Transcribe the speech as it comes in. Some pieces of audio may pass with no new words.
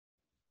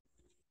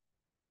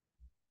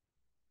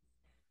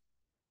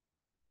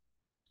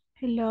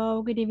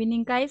Hello, good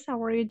evening, guys.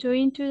 How are you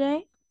doing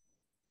today?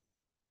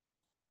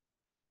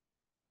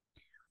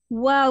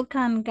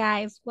 Welcome,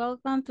 guys.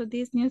 Welcome to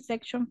this new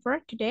section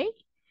for today.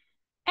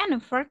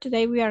 And for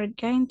today, we are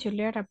going to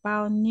learn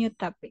about new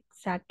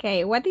topics.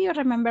 Okay, what do you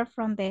remember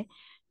from the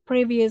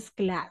previous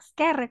class?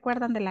 ¿Qué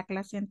recuerdan de la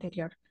clase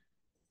anterior?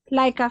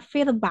 Like a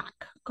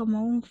feedback,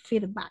 como un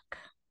feedback.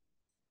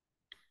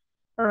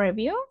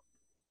 Review,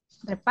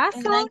 Good night,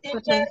 repaso.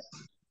 teacher.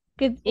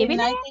 Good Good evening.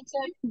 night,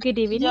 teacher. Good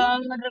evening. Yo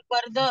me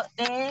recuerdo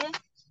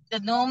de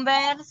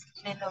numbers,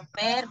 de los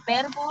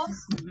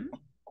verbos, Mhm.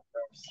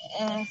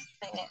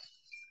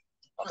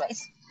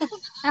 always.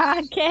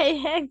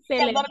 Okay, Y el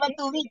excellent. verbo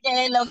to be,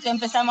 que es lo que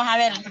empezamos a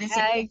ver al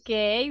principio.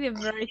 Okay, the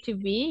verb to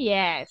be.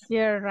 Yes,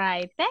 you're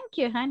right. Thank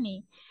you,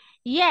 honey.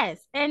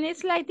 Yes, and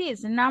it's like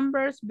this.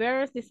 Numbers,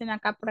 verbs, dicen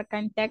acá por acá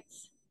en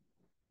text.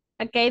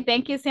 Okay,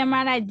 thank you,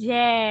 Samara.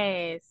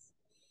 Yes.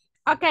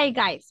 Okay,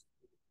 guys.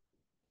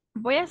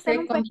 Voy a hacer The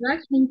un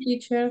contraction,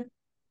 teacher.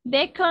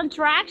 The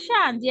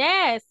contraction.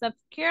 Yes, of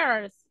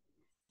course.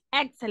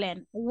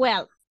 Excellent.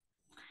 Well,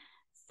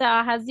 so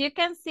as you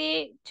can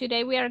see,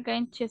 today we are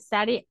going to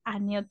study a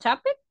new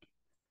topic,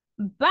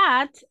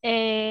 but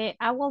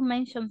I will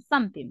mention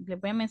something. Les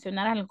voy a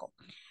mencionar algo.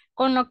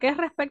 Con lo que es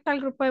respecto al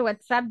grupo de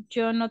WhatsApp,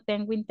 yo no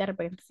tengo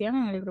intervención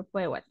en el grupo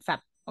de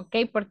WhatsApp, ¿ok?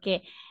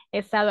 Porque he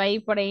estado ahí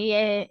por ahí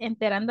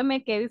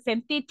enterándome que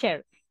dicen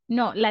teacher.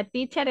 No, la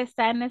teacher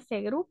está en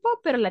ese grupo,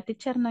 pero la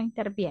teacher no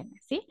interviene,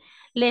 ¿sí?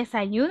 Les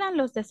ayudan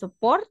los de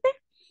soporte,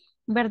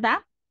 ¿verdad?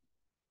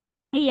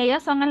 Y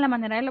ellos son en la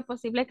manera de lo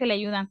posible que le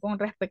ayudan con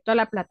respecto a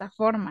la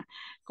plataforma.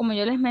 Como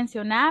yo les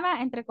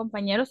mencionaba, entre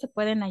compañeros se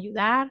pueden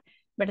ayudar,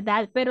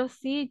 ¿verdad? Pero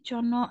sí,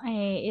 yo no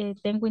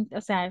tengo,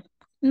 o sea,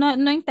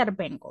 no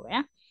intervengo,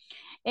 ¿verdad?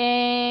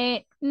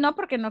 No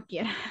porque no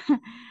quiera,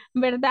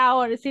 ¿verdad?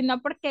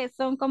 Sino porque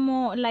son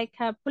como, like,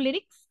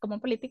 politics, como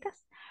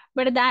políticas,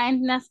 ¿verdad?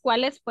 En las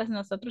cuales, pues,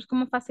 nosotros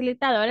como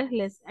facilitadores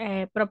les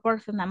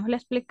proporcionamos la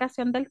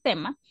explicación del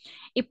tema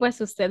y pues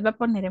usted va a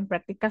poner en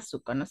práctica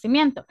su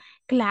conocimiento.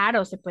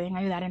 Claro, se pueden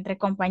ayudar entre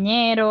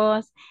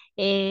compañeros,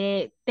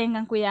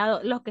 tengan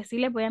cuidado, lo que sí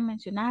les voy a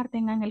mencionar,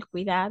 tengan el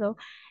cuidado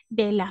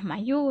de las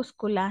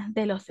mayúsculas,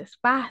 de los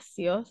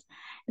espacios,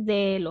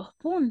 de los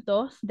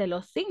puntos, de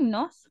los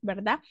signos,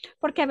 ¿verdad?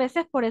 Porque a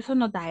veces por eso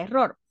nos da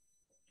error.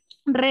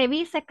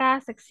 Revise cada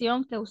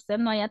sección que usted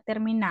no haya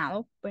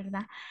terminado,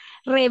 ¿verdad?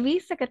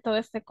 Revise que todo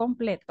esté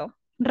completo.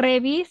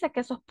 Revise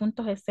que esos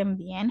puntos estén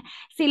bien.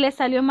 Si le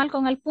salió mal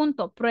con el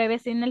punto, pruebe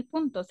sin el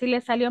punto. Si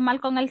le salió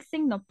mal con el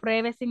signo,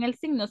 pruebe sin el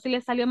signo. Si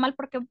le salió mal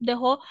porque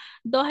dejó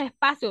dos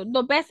espacios,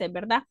 dos veces,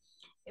 ¿verdad?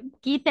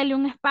 Quítele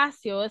un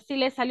espacio. Si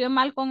le salió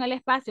mal con el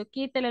espacio,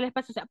 quítele el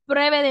espacio. O sea,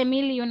 pruebe de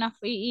mil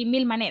y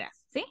mil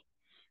maneras, ¿sí?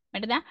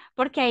 ¿Verdad?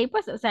 Porque ahí,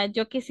 pues, o sea,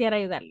 yo quisiera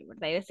ayudarle,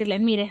 ¿verdad? Y decirle,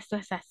 mire, esto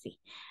es así.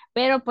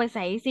 Pero pues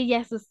ahí sí ya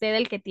es usted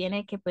el que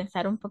tiene que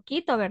pensar un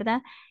poquito,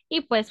 ¿verdad?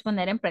 Y pues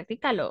poner en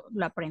práctica lo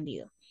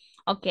aprendido.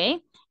 ¿Ok?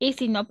 Y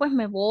si no, pues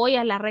me voy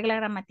a la regla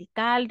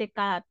gramatical de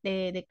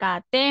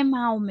cada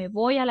tema o me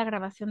voy a la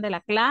grabación de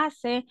la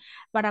clase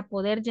para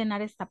poder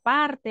llenar esta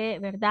parte,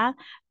 ¿verdad?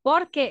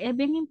 Porque es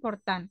bien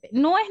importante.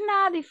 No es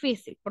nada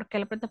difícil, porque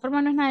la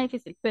plataforma no es nada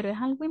difícil, pero es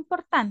algo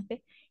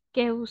importante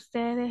que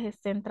ustedes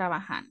estén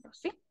trabajando,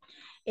 ¿sí?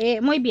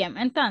 Muy bien,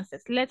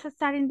 entonces, let's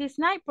start in this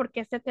night porque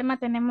este tema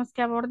tenemos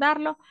que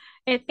abordarlo.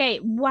 Okay,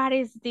 what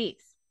is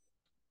this?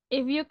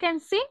 If you can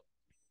see,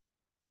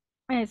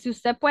 si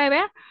usted puede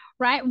ver,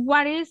 right,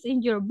 what is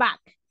in your bag?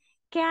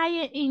 ¿Qué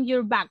hay in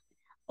your bag?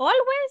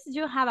 Always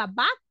you have a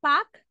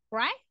backpack,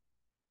 right?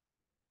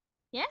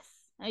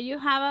 Yes, you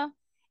have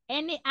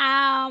any,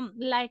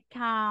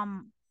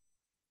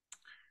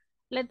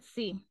 let's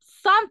see,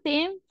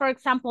 something, for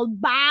example,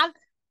 bag,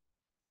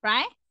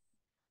 right?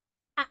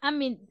 I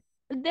mean,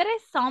 there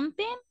is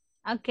something,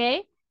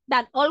 okay,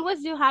 that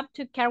always you have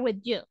to carry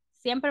with you.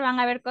 Siempre van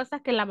a haber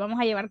cosas que las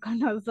vamos a llevar con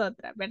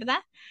nosotras, ¿verdad?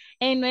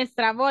 En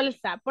nuestra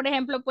bolsa. Por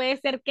ejemplo, puede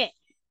ser que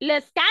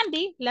los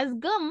candy, las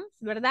gums,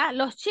 ¿verdad?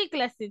 Los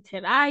chicles,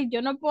 teacher. Ay,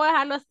 yo no puedo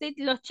dejar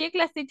los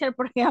chicles, teacher,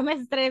 porque yo me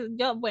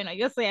estreso. Bueno,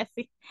 yo soy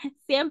así.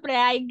 Siempre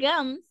hay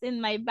gums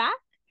in my bag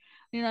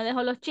y no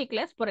dejo los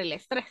chicles por el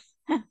estrés.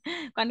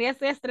 Cuando ya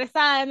estoy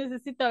estresada,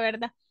 necesito,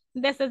 ¿verdad?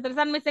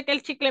 Desestresarme, sé que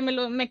el chicle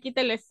me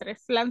quita el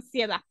estrés, la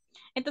ansiedad.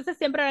 Entonces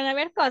siempre van a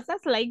haber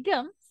cosas like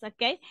gums,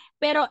 ¿ok?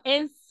 Pero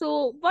en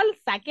su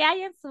bolsa, ¿qué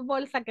hay en su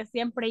bolsa que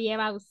siempre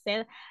lleva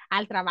usted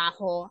al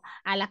trabajo,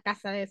 a la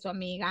casa de su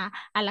amiga,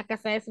 a la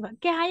casa de su...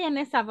 ¿Qué hay en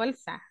esa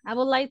bolsa? I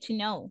would like to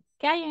know.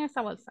 ¿Qué hay en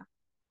esa bolsa?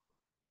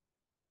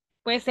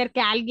 Puede ser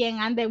que alguien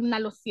ande una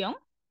loción.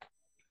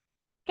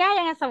 ¿Qué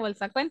hay en esa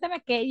bolsa?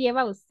 Cuénteme qué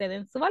lleva usted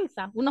en su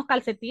bolsa. Unos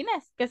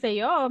calcetines, qué sé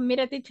yo.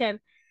 Mire,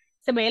 teacher,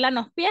 se me helan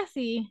los pies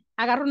y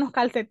agarro unos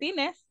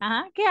calcetines.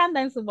 Ajá, ¿qué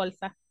anda en su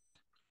bolsa?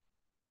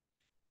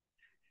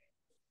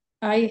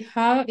 I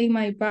have in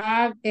my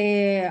bag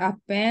a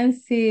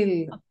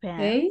pencil A pen,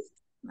 case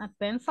a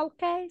pencil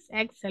case.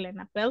 Excelente,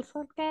 a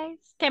pencil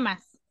case. ¿Qué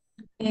más?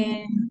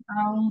 and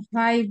a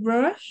high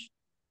brush,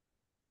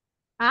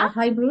 ¿Ah? a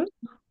high brush,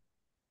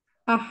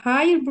 A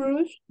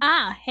hairbrush.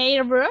 Ah,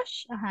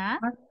 hairbrush. Ajá.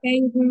 A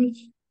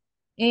hairbrush.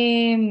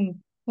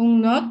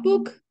 Un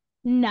notebook.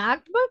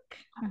 Notebook.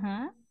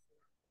 Ajá.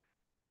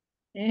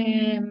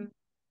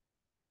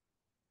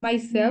 My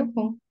cell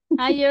phone.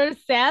 Your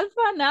cell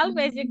phone,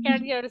 always you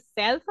carry your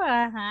cell phone.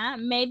 Ajá.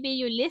 Maybe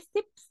you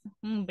lipsticks,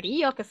 un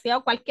brillo, que sea,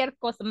 o cualquier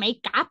cosa.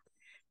 Makeup,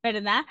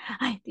 ¿verdad?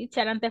 Ay,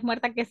 teacher, antes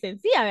muerta que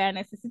sencilla, vea,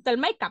 necesito el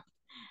makeup.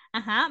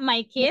 Ajá,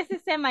 my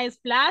kisses, my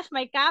splash,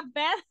 my cup,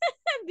 ¿ven?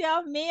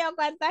 Dios mío,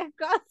 cuántas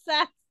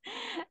cosas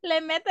le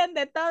meten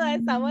de todo a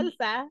esa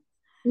bolsa.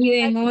 Y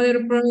en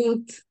other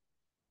products.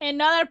 And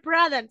other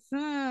products.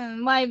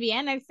 Muy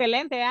bien,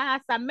 excelente.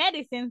 Hasta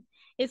medicine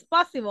is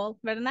possible,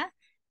 ¿verdad?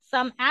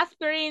 Some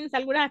aspirins,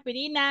 algunas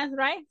aspirinas,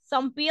 right?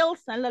 Some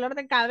pills, el dolor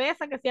de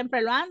cabeza que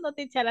siempre lo ando,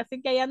 teacher,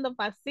 así que ahí ando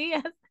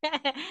pastillas.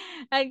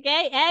 Ok,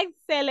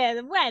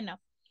 excelente. Bueno,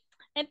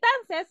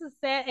 entonces,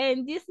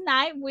 in this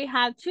night, we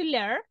have to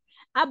learn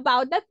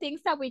about the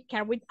things that we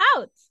carry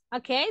without,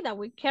 okay? That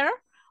we carry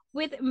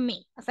with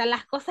me. O sea,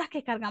 las cosas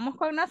que cargamos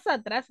con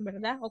nosotras,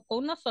 ¿verdad? O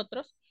con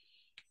nosotros,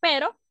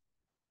 pero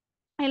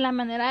en la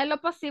manera de lo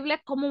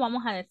posible, ¿cómo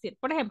vamos a decir?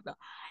 Por ejemplo,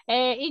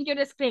 in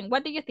your screen,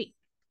 what do you think?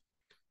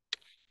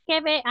 ¿Qué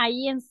ve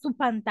ahí en su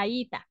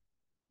pantallita?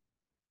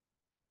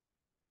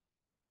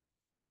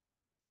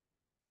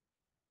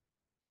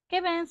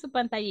 ¿Qué ve en su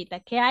pantallita?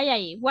 ¿Qué hay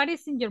ahí? What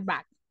is in your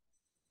bag?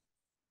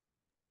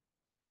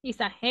 Is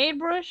a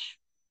hairbrush,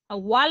 a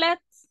wallet,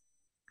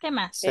 ¿qué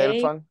más? Cell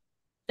phone,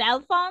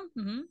 Cell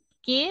phone,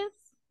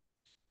 keys,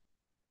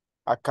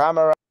 a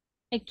camera,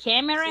 a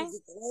camera,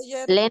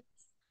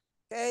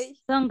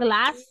 Lentes.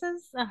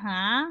 sunglasses,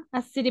 ajá,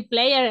 a CD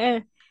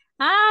player.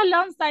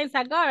 Long time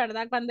ago,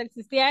 ¿verdad? Cuando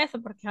existía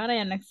eso, porque ahora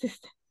ya no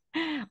existe.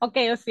 Ok,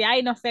 o sea,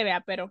 ahí no se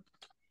vea, pero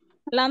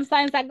long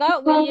time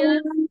ago we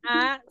used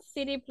a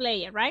CD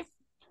player, right?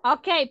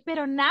 Okay,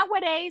 pero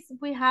nowadays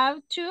we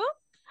have to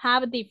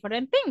have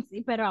different things.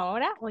 Pero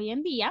ahora, hoy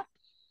en día,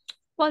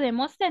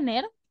 podemos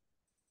tener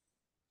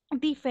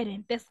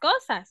diferentes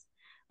cosas.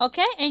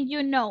 Okay, and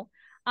you know,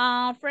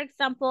 for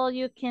example,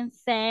 you can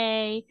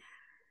say,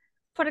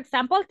 for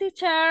example,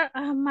 teacher,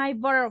 my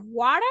bottle of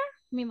water,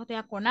 mi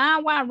botella con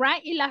agua,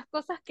 right? Y las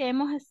cosas que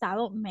hemos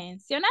estado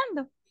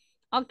mencionando.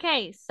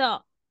 Okay,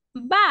 so,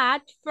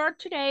 but for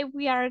today,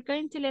 we are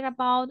going to learn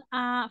about,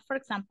 for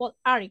example,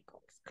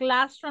 articles,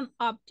 classroom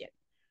objects.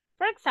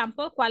 For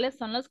example, ¿cuáles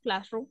son los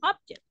classroom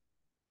objects?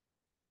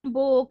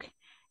 Book,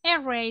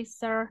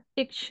 eraser,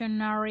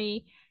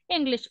 dictionary,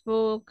 English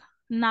book,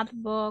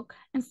 notebook,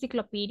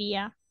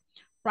 encyclopedia,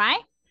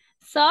 right?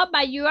 So,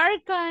 but you are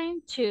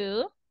going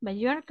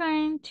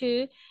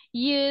to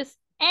use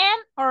N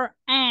or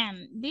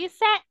N. Dice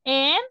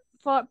N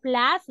for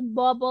plus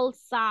bubble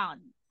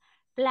sound.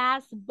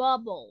 Plus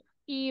bubble.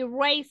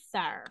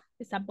 Eraser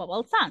is a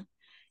bubble sound.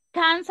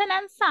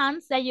 Consonant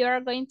sounds that you are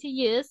going to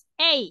use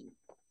A.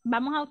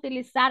 Vamos a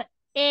utilizar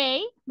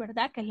A,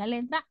 ¿verdad? Que es la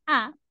letra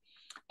A.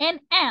 En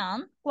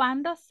N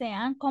cuando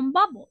sean con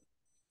bubble.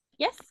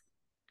 Yes.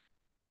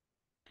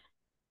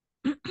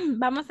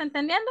 ¿Vamos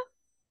entendiendo?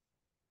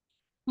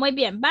 Muy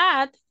bien,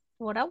 but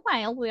for a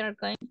while we are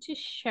going to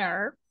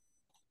share.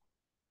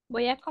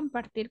 Voy a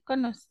compartir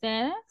con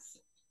ustedes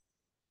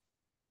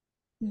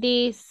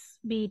this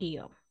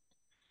video.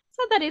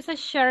 So that is a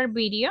share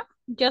video,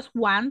 just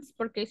once,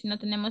 porque si no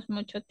tenemos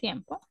mucho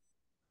tiempo.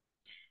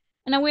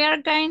 And we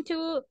are going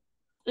to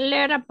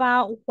learn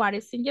about what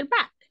is in your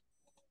bag.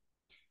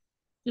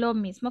 Lo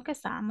mismo que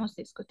estábamos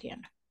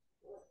discutiendo.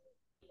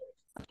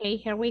 Okay,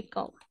 here we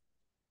go.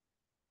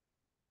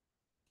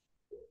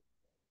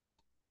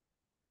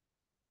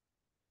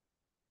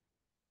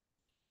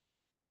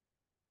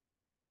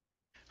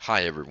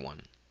 Hi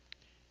everyone.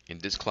 In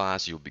this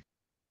class you'll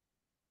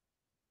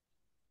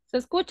 ¿Se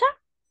escucha?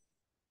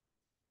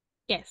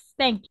 Yes,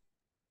 thank you.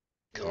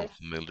 become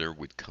familiar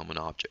with common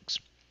objects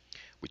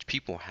which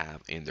people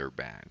have in their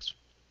bags.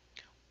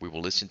 We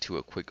will listen to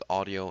a quick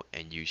audio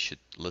and you should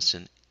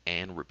listen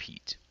and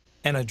repeat.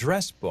 An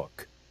address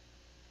book,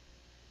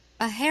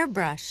 A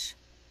hairbrush,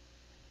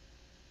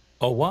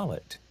 a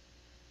wallet,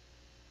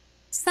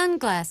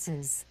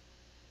 sunglasses,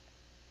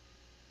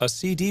 a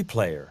CD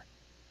player,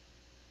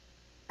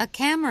 a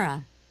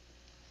camera,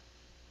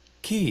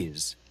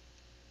 keys,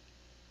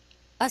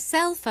 a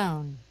cell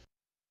phone.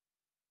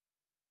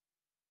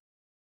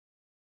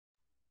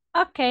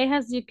 Okay,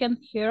 as you can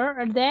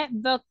hear, the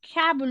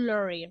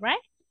vocabulary, right?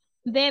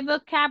 The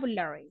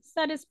vocabulary,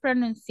 so that is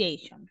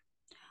pronunciation.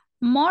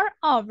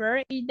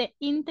 Moreover, the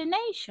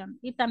intonation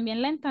y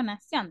también la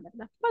entonación,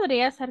 ¿verdad?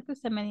 Podría ser que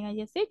usted me diga,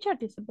 yes, teacher,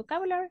 this is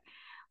vocabulary.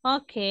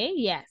 Okay,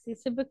 yes,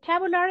 it's a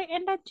vocabulary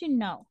and that you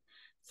know.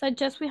 So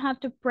just we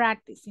have to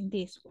practice in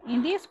this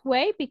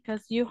way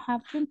because you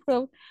have to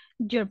improve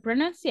your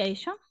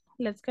pronunciation.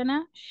 Let's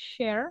gonna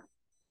share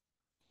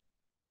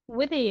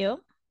with you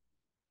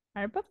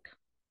our book.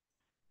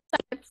 So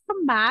let's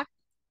come back.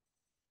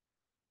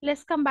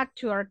 Let's come back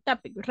to our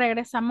topic.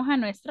 Regresamos a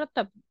nuestro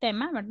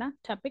tema, ¿verdad?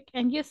 Topic.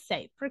 And you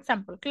say, for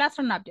example,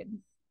 classroom object.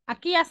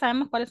 Aquí ya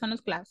sabemos cuáles son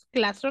los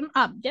classroom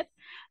objects,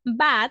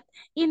 but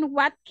in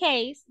what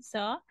case,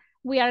 so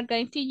we are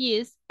going to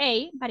use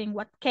a, but in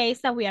what case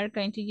that we are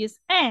going to use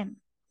an,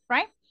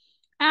 right?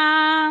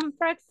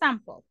 For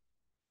example,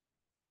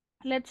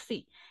 let's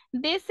see.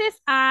 This is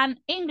an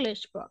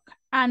English book,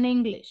 an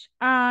English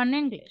book,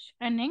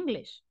 an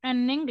English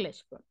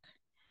book.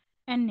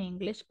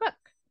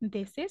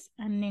 This is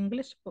an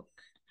English book.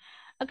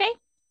 Okay,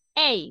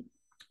 A,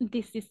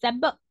 this is a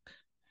book.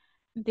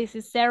 This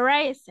is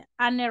eraser,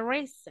 an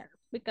eraser,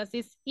 because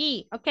it's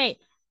E. Okay,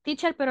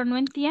 teacher, pero no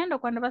entiendo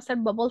cuándo va a ser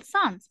bubble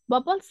sounds.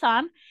 Bubble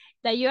sound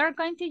that you are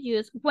going to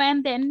use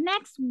when the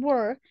next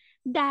word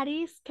that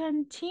is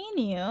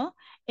continue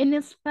in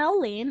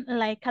spelling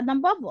like a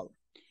bubble.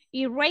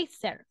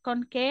 Eraser,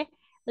 ¿con qué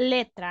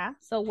letra?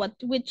 So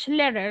which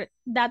letter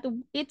that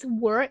its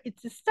word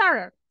it's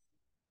starter?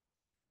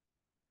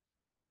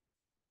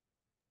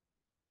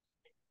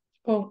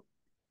 Oh,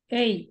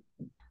 A.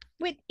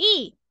 With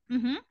E.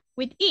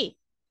 With E.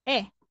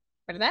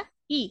 ¿Verdad?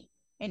 E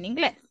en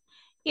inglés.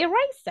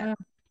 Eraser.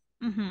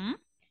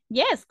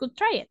 Yes, good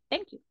try it.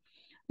 Thank you.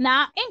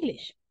 Now,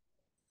 English.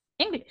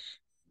 English.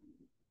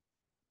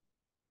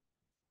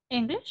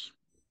 English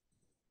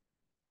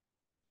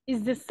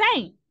is the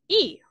same.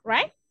 E,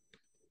 right?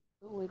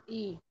 With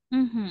E.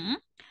 And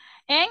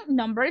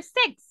number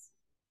 6.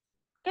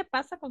 ¿Qué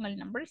pasa con el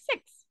number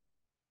 6?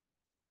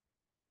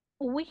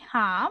 We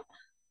have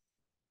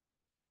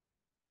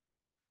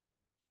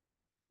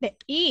the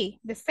E,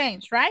 the same,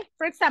 right?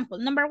 For example,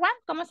 number 1,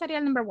 ¿cómo sería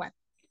el number 1?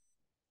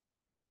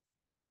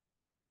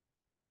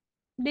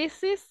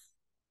 This is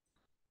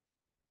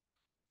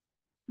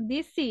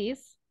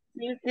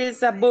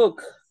a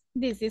book.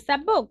 This is a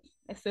book.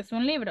 Este es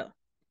un libro.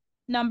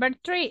 Number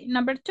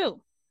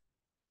 2.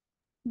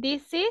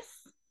 This is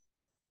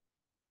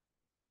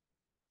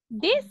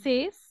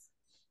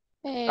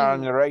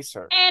An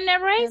eraser. an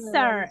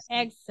eraser.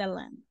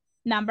 Excellent.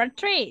 Number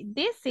 3.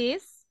 This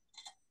is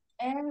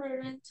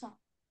And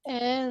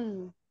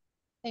an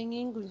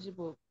English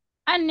book.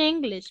 an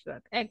English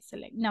book.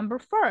 Excellent. Number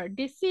 4.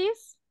 This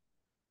is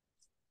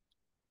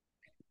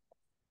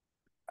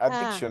A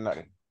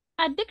dictionary.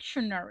 a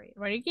dictionary.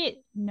 Very good.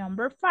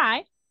 Number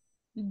 5.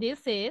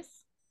 This is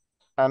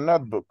A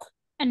notebook.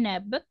 a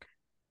notebook.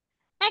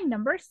 And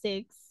number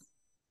 6.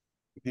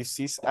 This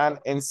is an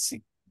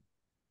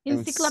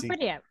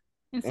Encyclopedia.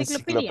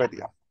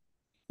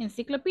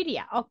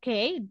 Encyclopedia.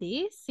 Okay,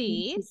 this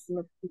is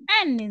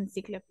an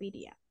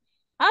encyclopedia.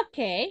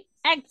 Okay,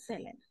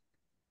 excellent.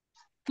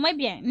 Muy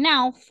bien.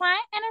 Now, find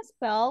and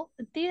spell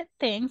the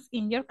things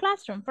in your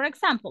classroom. For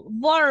example,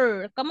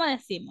 board. ¿Cómo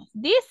decimos?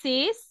 This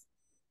is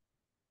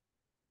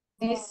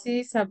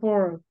a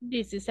board.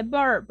 This is a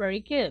board. Very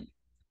good.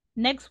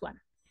 Next one.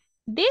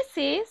 This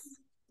is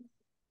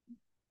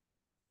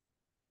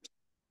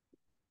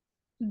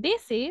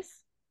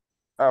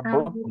a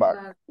book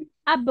bag.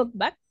 a book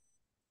bag.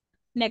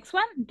 Next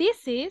one.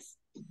 This is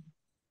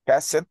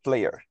Cassette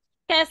player.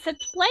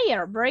 cassette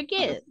player. Very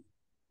good.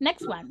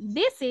 Next one.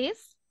 This is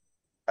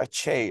A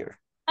chair.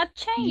 a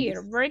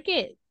chair. Very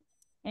good.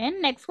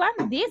 And next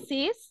one. This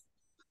is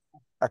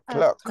A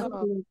clock.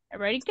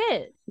 very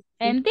good.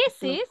 And this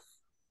is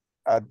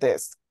A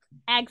desk.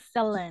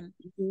 excellent.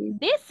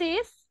 This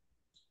is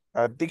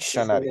A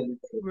dictionary.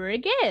 very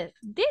good.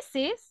 This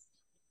is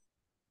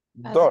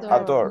A door.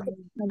 a door.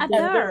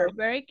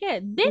 Very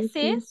good. This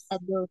is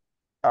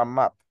A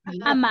map.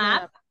 a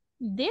map.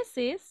 This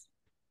is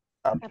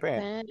A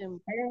pen.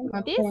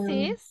 this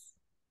is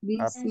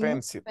A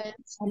pencil.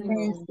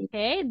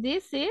 okay.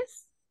 This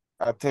is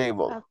A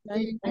table.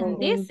 and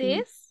this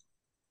is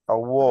A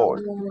wall.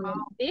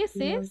 this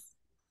is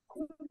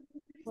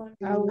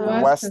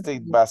A Waste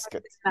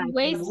basket.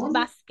 waste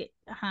basket.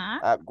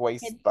 A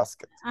waste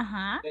basket.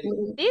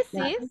 This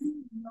is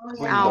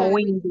Window.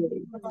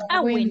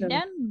 a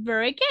window.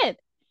 Very good.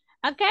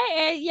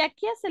 Okay, y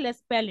aquí es el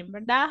spelling,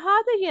 ¿verdad?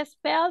 How do you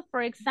spell,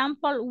 for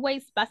example,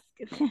 waste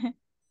basket?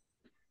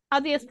 How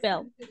do you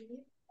spell?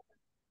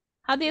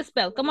 How do you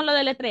spell? ¿Cómo lo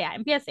deletrea?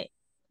 Empiece.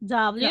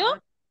 W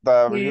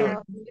W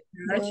A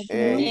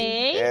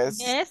A S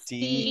S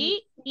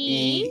T T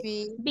E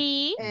B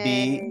B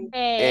A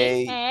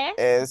A S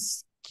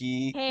S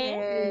K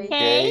K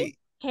K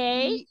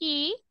K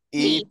E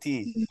E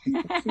T.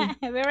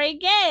 Very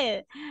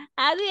good.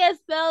 How do you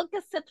spell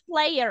cassette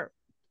player?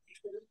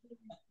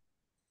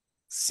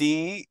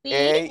 C C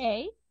A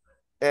A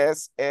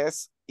S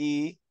S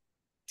E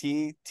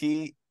T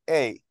T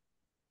A.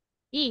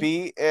 E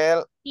P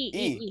L E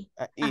E. E.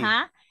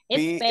 Ajá.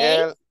 P Space.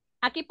 L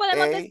Aquí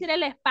podemos A. decir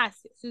el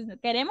espacio. Si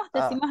queremos,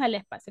 decimos el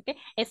espacio, ¿ok?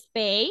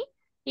 Space.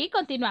 Y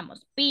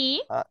continuamos.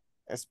 P.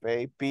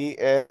 Space P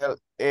L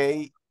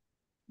A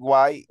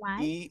Y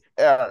E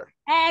R.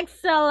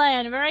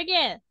 Excellent. Very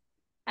good.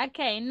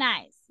 Okay,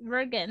 nice.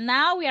 Very good.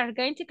 Now we are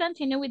going to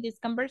continue with this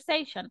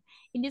conversation.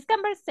 In this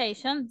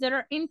conversation, they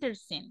are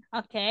interesting.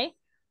 Okay.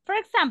 For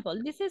example,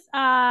 this is,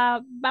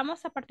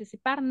 vamos a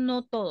participar,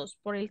 no todos,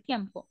 por el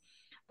tiempo.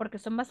 Porque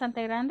son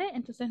bastante grandes,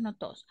 entonces no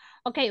todos.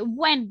 Ok,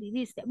 Wendy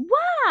dice,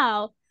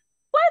 wow,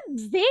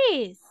 What's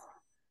this?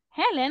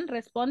 Helen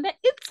responde,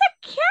 it's a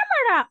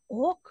camera.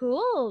 Oh,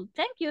 cool.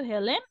 Thank you,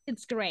 Helen.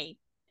 It's great.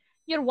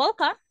 You're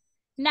welcome.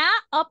 Now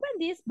open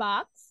this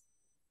box.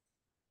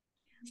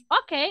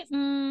 Okay,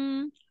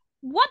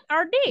 what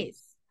are these?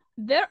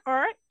 There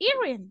are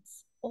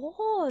earrings.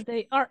 Oh,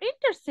 they are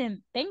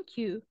interesting. Thank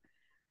you.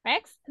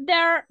 Rex,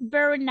 they're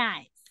very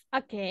nice.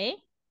 Okay,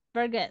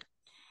 very good.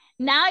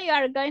 Now you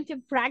are going to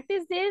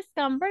practice this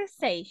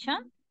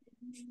conversation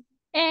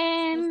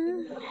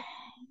en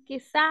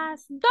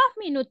quizás 2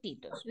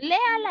 minutitos.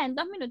 Léala en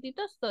 2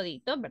 minutitos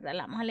toditos, ¿verdad?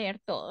 La vamos a leer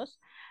todos.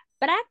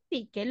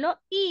 Practíquelo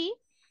y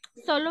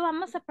solo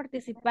vamos a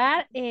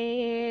participar.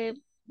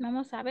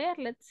 Vamos a ver,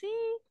 let's see.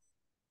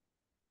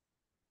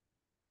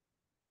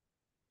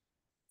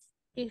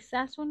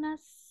 Quizás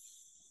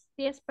unas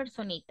 10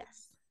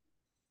 personitas.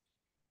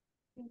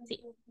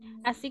 Sí.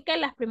 Así que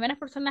las primeras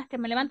personas que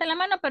me levanten la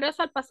mano, pero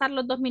eso al pasar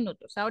los 2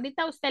 minutos.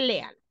 Ahorita usted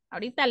léalo.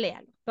 Ahorita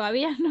léalo.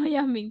 Todavía no,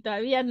 Yasmin,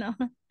 todavía no.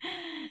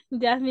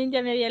 Yasmin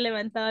ya me había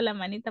levantado la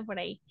manita por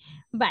ahí.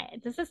 Vaya,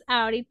 entonces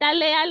ahorita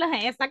léalo.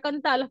 Está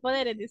con todos los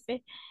poderes,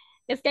 dice.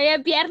 Es que hoy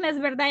es viernes,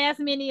 ¿verdad,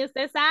 Yasmin? Y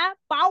usted está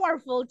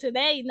powerful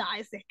today. No,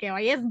 es que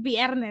hoy es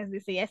viernes,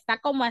 dice. Ya está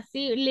como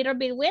así, little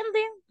bit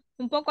windy,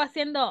 un poco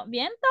haciendo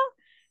viento.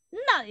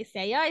 No,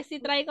 dice, yo hoy sí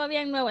traigo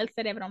bien nuevo el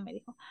cerebro, me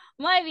dijo.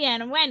 Muy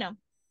bien, bueno.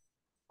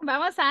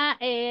 Vamos a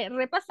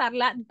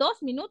repasarla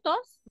 2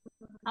 minutos,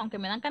 aunque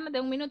me dan ganas de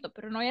 1 minuto,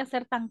 pero no voy a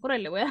ser tan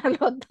cruel, le voy a dar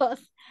los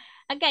 2.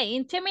 Ok,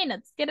 in 2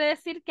 minutes, quiere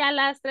decir que a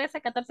las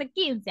 13, 14,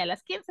 15, a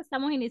las 15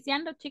 estamos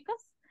iniciando,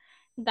 chicos.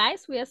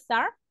 Guys, we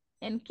start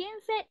en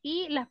 15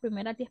 y las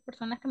primeras 10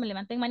 personas que me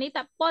levanten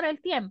manita por el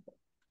tiempo.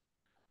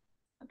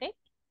 Ok.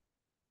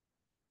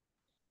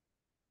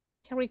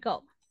 Here we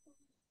go.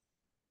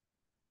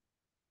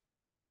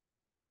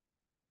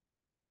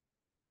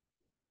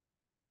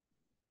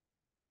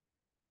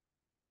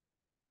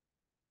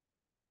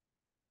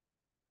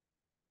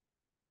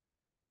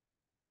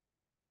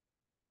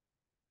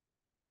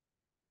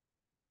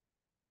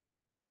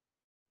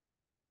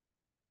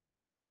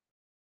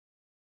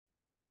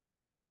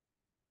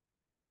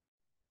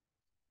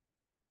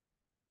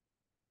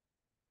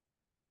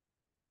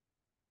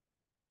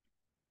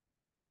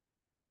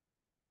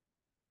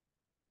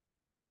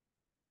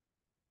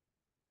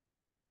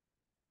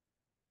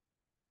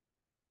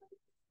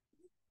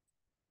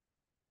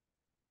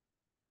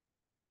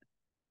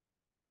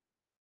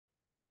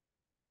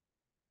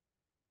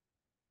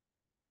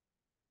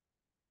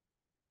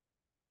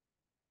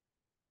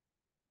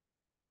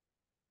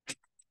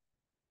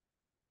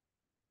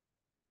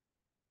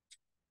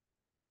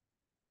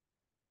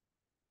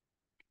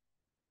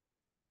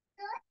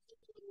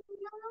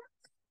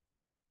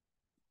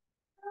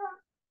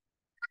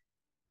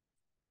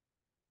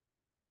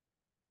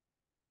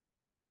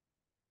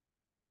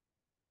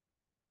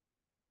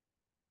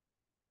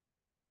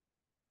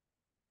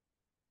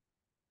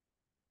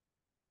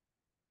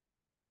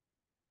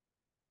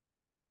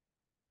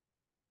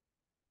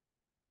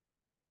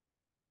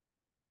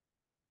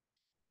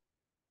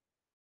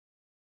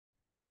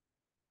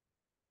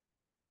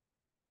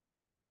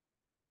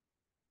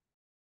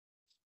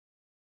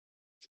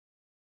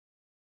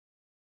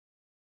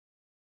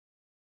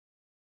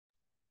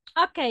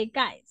 Ok,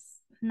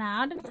 guys.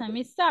 Now the time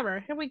is over.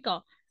 Here we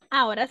go.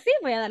 Ahora sí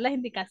voy a dar las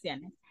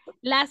indicaciones.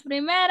 Las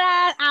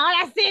primeras,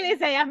 ahora sí,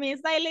 dice Yasmin,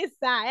 estoy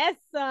lista. Eso,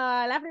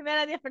 las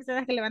primeras 10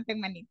 personas que levanten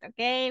manito.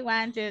 Ok,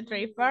 1, 2,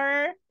 3,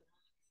 4.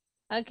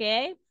 Ok,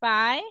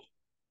 5.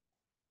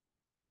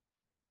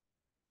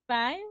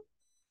 5.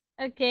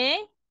 Ok.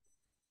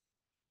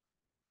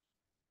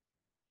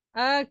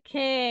 Ok,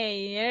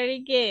 very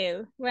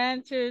good.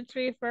 1, 2,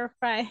 3, 4,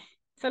 5.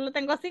 Solo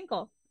tengo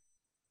 5.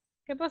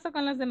 ¿Qué pasó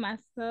con los demás?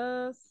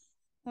 2,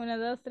 1,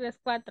 2, 3,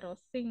 4,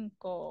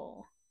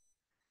 5.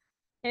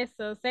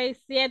 Eso,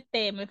 6,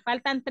 7. Me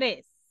faltan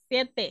 3.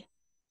 7.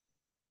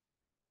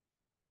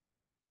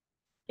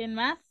 ¿Quién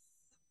más?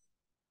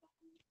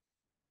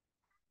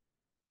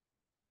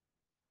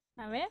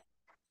 A ver.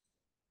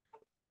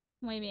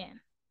 Muy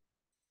bien.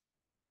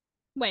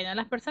 Bueno,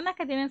 las personas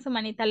que tienen su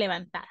manita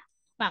levantada.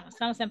 Vamos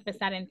a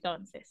empezar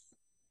entonces.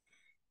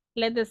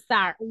 Let's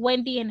start.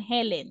 Wendy and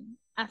Helen.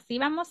 Así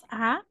vamos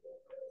a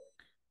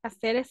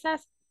hacer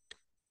esas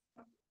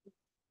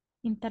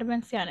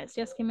intervenciones.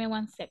 Just give me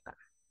 1 second.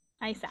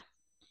 Ahí está.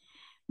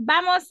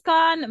 Vamos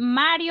con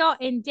Mario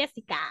and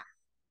Jessica.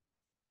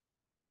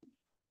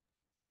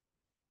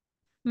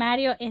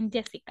 Mario and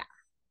Jessica.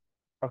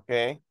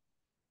 Ok,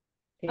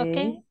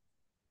 Ok.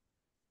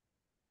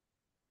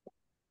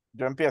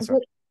 yo empiezo.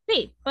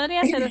 Sí,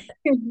 podría ser usted.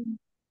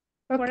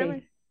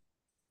 Okay.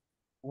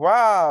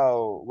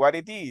 Wow, what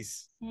it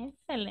is?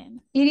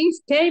 Excelente. It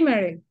is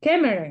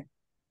camera.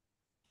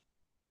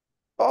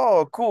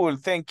 Oh, cool,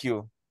 thank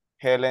you,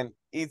 Helen.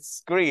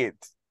 It's great.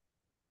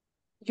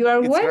 You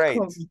are It's great.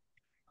 welcome.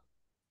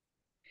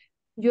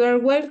 You are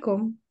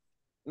welcome.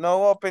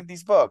 Now open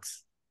this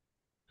box.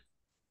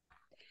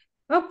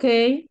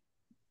 Okay.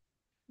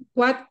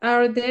 What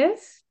are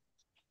these?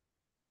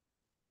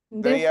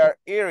 They are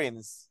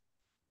earrings.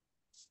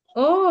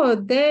 Oh,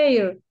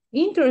 they're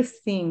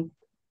interesting.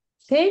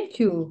 Thank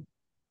you.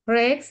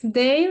 Rex,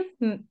 they're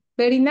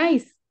very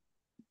nice.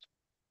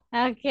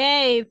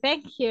 Okay,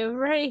 thank you.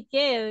 Very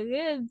good.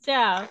 Good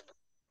job.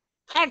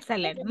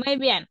 Excellent. Muy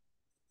bien.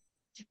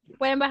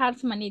 Pueden bajar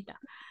su manita.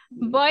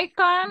 Voy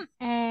con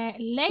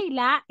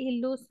Leila y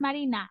Luz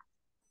Marina.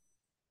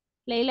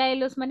 Leila y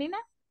Luz Marina.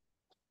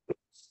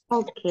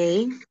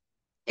 Okay.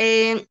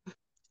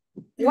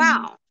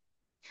 Wow.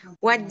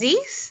 What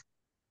this?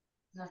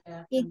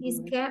 It is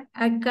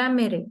a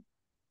camera.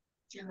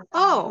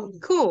 Oh,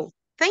 cool.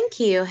 Thank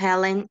you,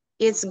 Helen.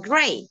 It's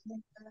great.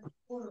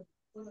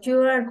 You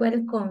are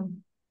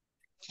welcome.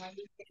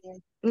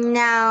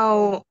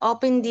 Now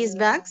open this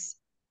box.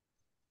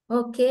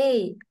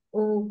 Okay,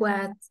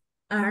 what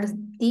are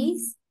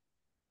these?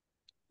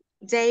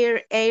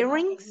 They're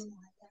earrings.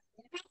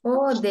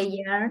 Oh,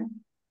 they are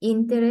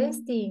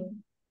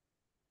interesting.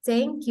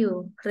 Thank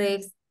you,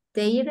 Rex.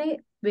 They're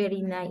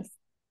very nice.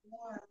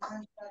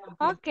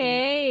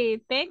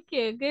 Okay, thank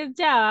you. Good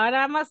job.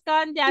 Ahora vamos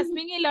con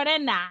Yasmín y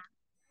Lorena.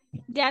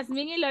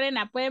 Yasmín y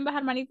Lorena. Pueden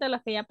bajar manito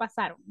los que ya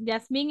pasaron.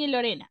 Yasmín y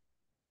Lorena.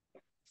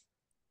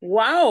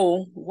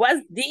 Wow,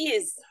 what's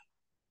this?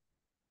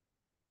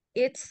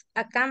 It's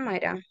a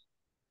camera.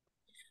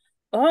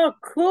 Oh,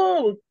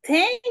 cool.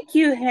 Thank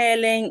you,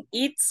 Helen.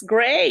 It's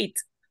great.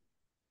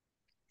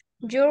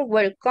 You're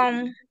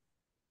welcome.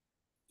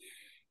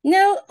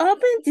 Now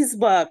open this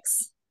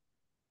box.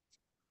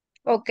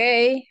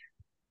 Okay.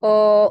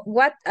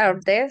 What are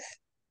these?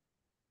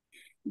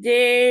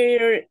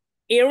 They're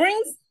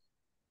earrings.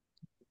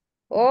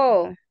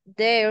 Oh,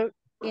 they're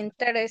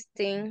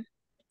interesting.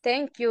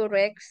 Thank you,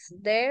 Rex.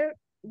 They're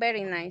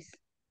very nice.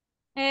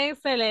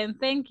 Excelente,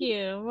 thank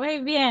you.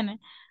 Muy bien.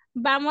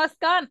 Vamos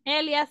con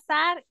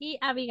Eliazar y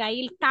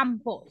Abigail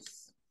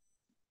Campos.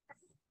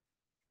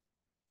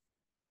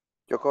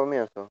 Yo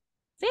comienzo.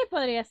 Sí,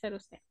 podría ser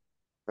usted.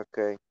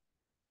 Okay.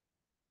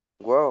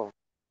 Wow,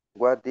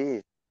 what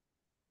this?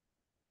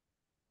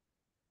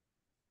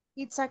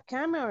 It's a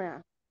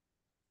camera.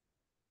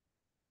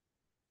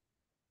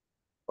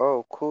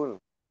 Oh, cool.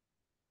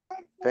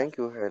 Thank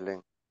you,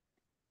 Helen.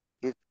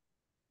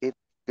 It's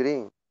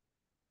green.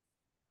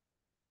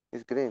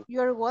 It's green.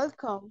 You're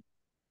welcome.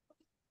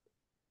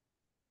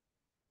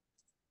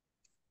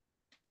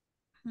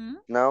 Hmm?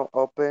 Now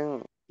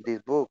open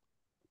this book.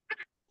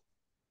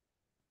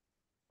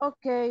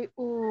 Okay,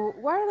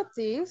 what are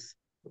these?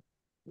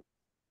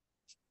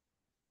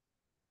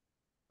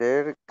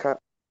 They're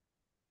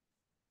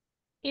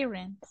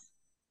Earrings.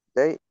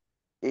 they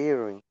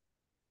earrings.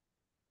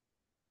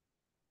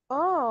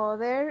 Oh,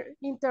 they're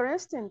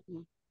interesting.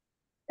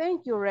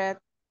 Thank you, Red.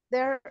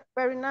 They're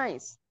very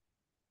nice.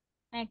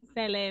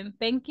 Excelente,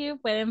 thank you.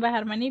 Pueden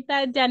bajar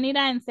manita.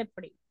 Yanira en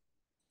Cepri.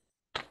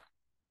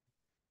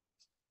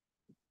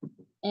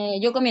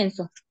 Yo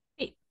comienzo.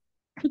 Sí.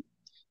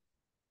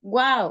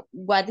 Wow,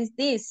 what is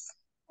this?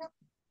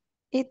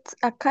 It's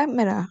a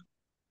camera.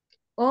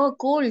 Oh,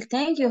 cool.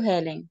 Thank you,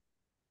 Helen.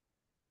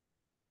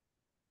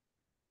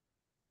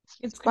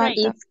 It's great.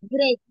 It's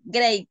great,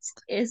 great.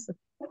 Eso.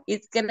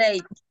 It's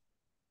great.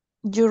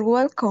 You're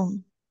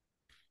welcome.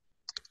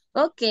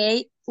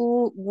 Okay,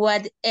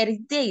 what is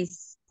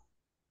this?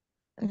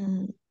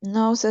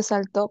 No, se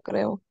saltó,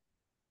 creo.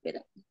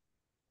 Espera.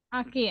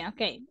 Aquí,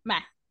 ok.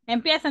 Va.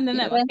 Empiecen de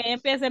Ya nuevo. ves. Ok,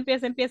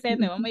 empiecen de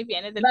nuevo. Muy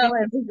bien, desde el Vamos a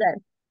principio.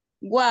 empezar.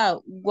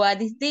 Wow,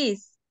 what is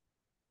this?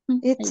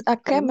 It's a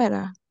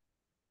camera.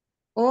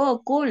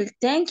 Oh, cool.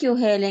 Thank you,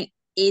 Helen.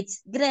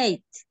 It's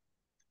great.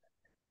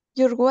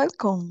 You're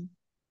welcome.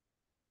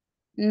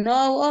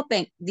 Now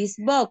open this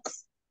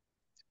box.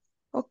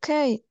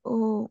 Okay,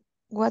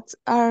 what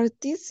are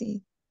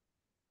these?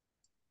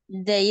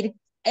 They're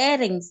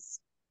earrings.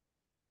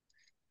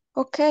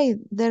 Okay,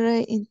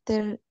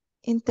 they're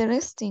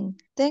interesting.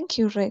 Thank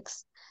you,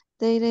 Rex.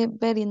 They're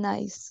very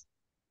nice.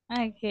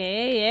 Ok,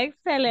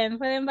 excelente.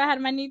 Pueden bajar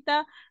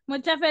manito.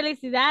 Muchas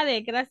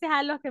felicidades. Gracias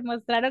a los que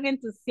mostraron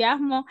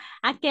entusiasmo,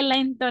 a que la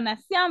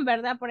entonación,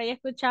 ¿verdad? Por ahí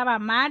escuchaba a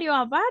Mario,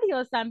 a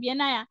varios, también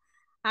a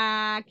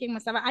quien me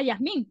estaba, a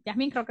Yasmín.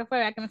 Yasmín creo que fue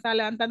la que me estaba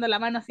levantando la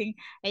mano sin,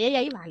 ella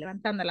ya iba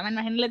levantando la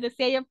mano. Les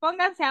decía yo,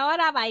 pónganse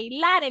ahora a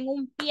bailar en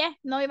un pie.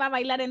 No iba a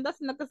bailar en dos,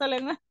 sino que solo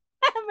en uno.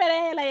 Pero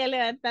ella la había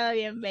levantado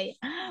bien bella.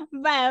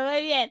 Vale,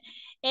 muy bien.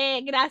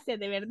 Gracias,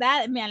 de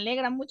verdad, me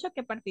alegra mucho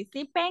que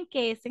participen,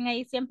 que estén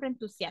ahí siempre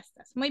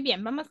entusiastas. Muy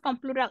bien, vamos con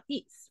plural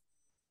is.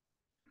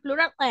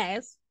 Plural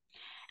is,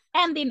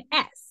 ending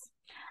s.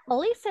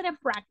 Listen and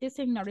practice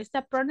and notice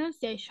the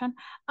pronunciation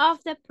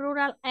of the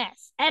plural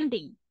s,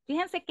 ending.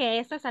 Fíjense que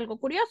eso es algo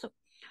curioso,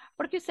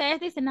 porque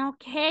ustedes dicen,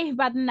 ok,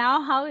 but now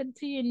how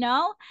do you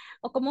know?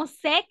 O cómo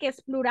sé que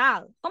es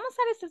plural. ¿Cómo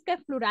sabes que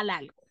es plural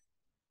algo?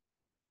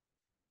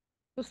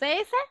 Usted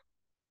dice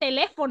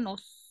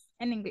teléfonos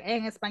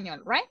en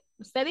español, right?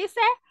 Usted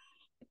dice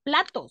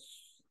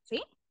platos,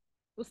 ¿sí?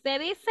 Usted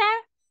dice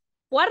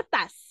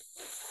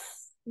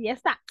puertas. Y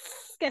está,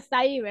 que está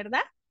ahí,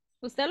 ¿verdad?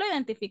 Usted lo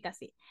identifica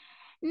así.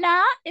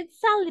 Now,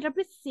 it's a little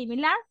bit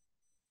similar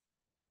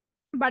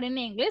but in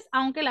English,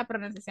 aunque la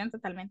pronunciación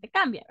totalmente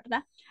cambia,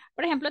 ¿verdad?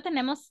 Por ejemplo,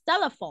 tenemos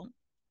telephone.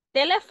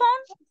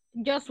 Telephone,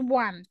 just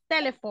one.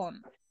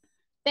 Telephone.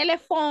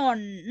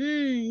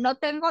 Telephone. No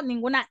tengo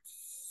ninguna.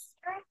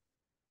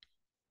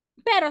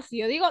 Pero si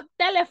yo digo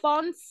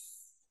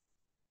telephones,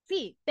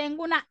 sí,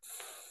 tengo una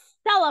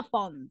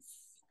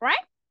telephones,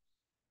 right?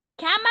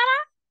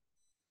 Cámara,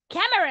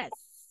 cameras.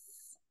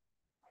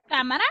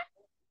 Cámara,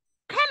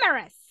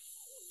 cameras.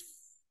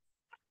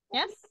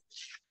 Yes.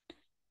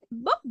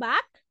 Book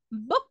bag,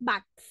 book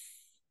bags.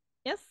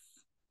 Yes.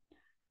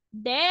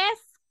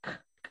 Desk,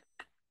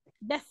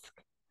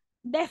 desk,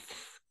 desk.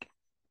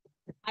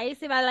 Ahí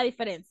se va la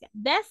diferencia.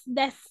 Desk,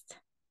 desk,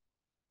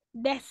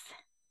 desk.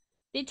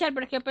 Teacher,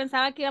 porque yo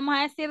pensaba que íbamos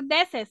a decir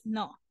deses.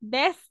 No.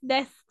 Desk,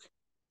 desk.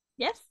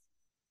 Yes.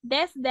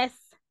 Desk,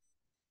 desk.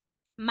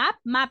 Map,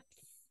 maps.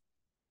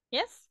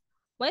 Yes.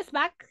 Waste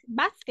bag,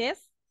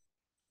 baskets.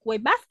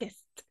 Waste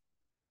baskets.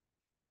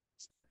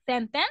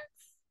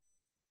 Sentence,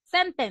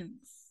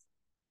 sentence.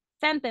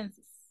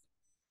 Sentences.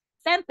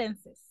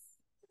 Sentences.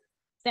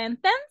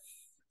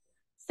 Sentence,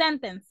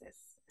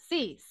 sentences.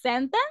 Sí,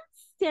 sentence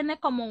tiene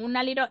como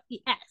una little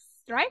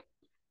es, right?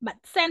 But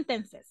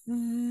sentences.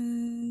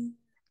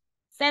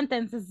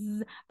 Sentences.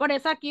 Por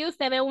eso aquí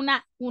usted ve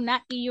una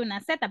I y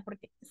una Z,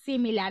 porque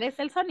similar es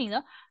el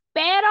sonido,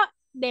 pero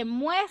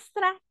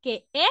demuestra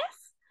que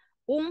es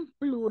un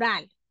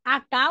plural.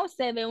 Acá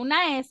usted ve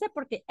una S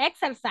porque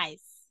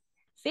exercise,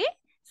 ¿sí?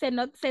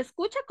 Se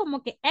escucha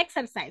como que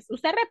exercise.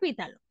 Usted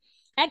repítalo.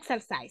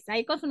 Exercise,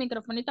 ahí con su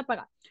microfonito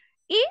apagado.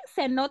 Y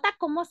se nota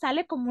cómo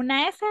sale como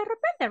una S de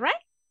repente,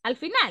 right? Al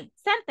final,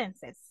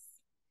 sentences.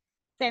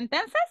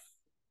 Sentences.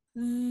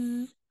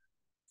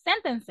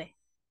 Sentence.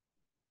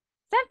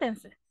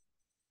 Sentence.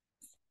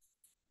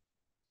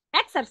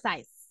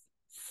 Exercise.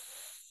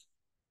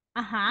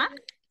 Ajá.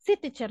 Sí,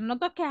 teacher,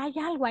 noto que hay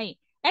algo ahí.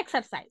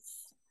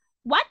 Exercise.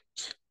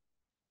 Watch.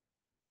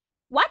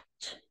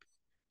 Watch.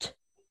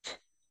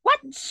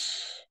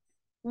 Watch.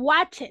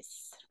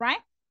 Watches,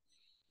 right?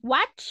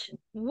 Watch,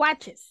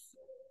 watches.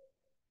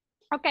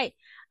 Ok,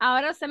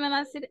 ahora usted me va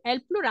a decir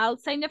el plural.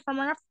 Say the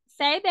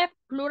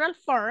plural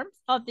forms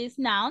of this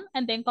noun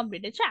and then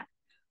complete the chat.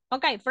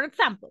 Okay, for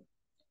example,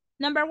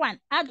 number 1,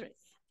 address.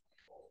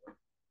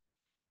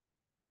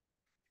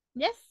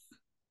 Yes?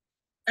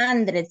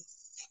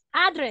 Andres.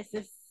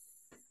 Addresses.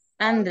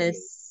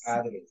 Andres.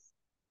 Okay.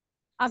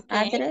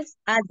 Address.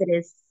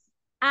 Address.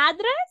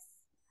 Address.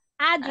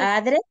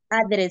 Address. Address.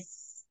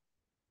 Address.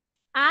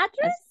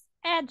 Address.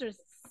 Address.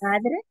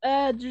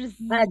 Address.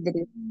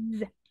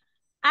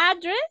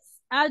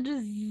 Address.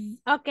 Address.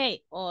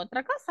 Ok,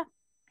 otra cosa.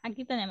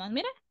 Aquí tenemos,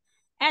 mire.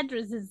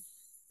 Addresses.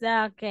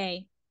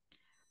 Ok.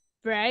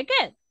 Very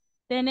good.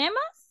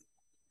 Tenemos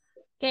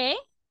que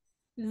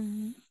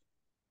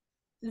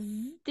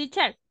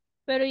teacher.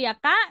 Pero y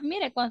acá,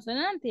 mire,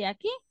 consonante y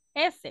aquí,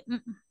 S.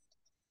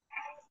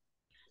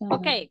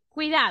 Ok,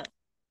 cuidado.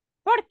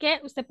 Porque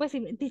usted puede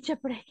decir, teacher,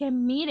 pero es que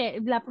mire,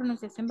 la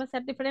pronunciación va a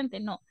ser diferente.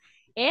 No.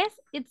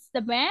 It's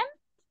the band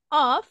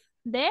of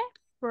the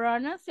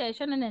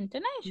pronunciation and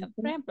intonation.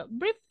 Por ejemplo,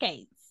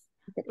 briefcase.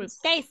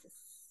 Briefcases.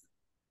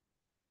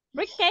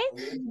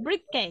 Briefcase.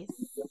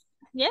 Briefcase.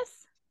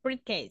 Yes,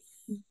 briefcase.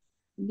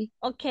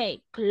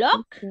 Okay,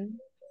 clock.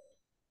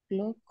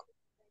 Clock.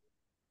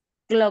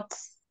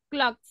 Clocks.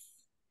 Clocks.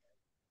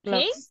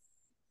 Clocks.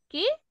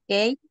 Key.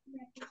 Key.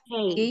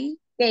 Key.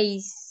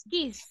 Case.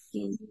 Keys.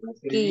 Keys.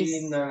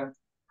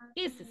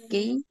 Kisses.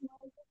 Key.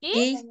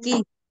 Key.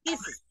 Key.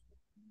 Kisses.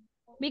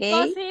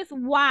 Because it's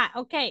what?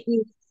 Okay.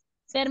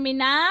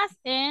 Terminadas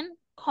en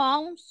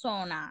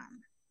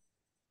consonant.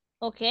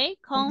 Okay,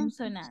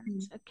 consonant.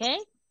 Okay.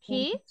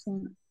 Kiss.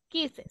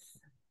 Kisses.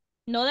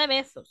 No de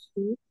besos.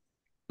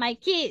 My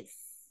kiss.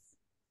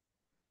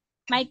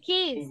 My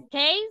kiss.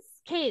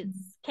 Case.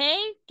 Kiss.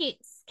 K.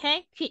 Kiss.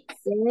 K. Kiss.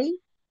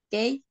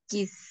 K.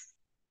 Kiss.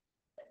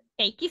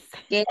 K. Kiss.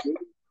 K.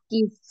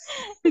 Kiss.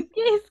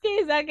 Kiss.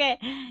 Kiss. Okay.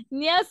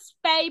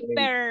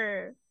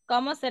 Newspaper.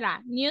 ¿Cómo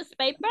será?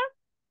 Newspaper.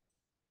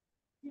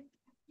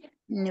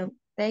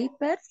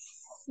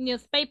 Newspapers.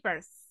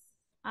 Newspapers.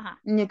 Ajá.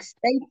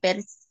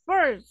 Newspapers.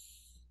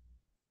 Purse.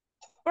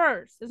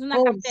 Purse. Es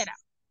una cartera.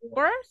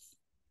 Purse.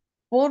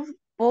 Purse.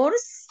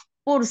 Purse.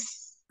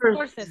 Purses.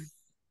 Purses.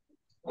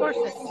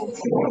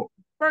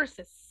 Purses.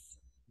 Purse.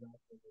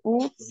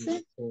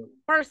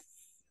 Purse.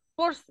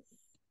 Purses.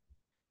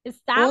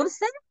 Stamp.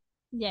 Purse.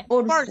 Yeah.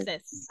 Purses.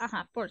 Purses.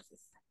 Ajá.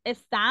 Purses.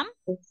 Stamp.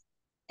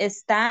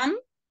 Stamp.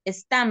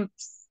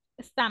 Stamps.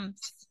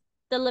 Stamps.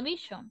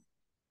 Television.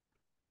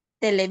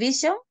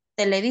 Television.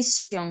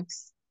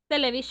 Televisions.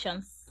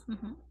 Televisions.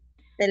 Uh-huh.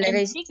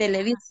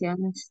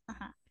 Televisions.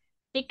 Ajá.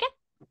 Ticket.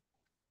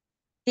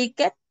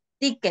 Ticket.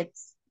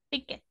 Tickets.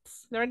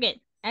 Tickets. Very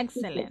good.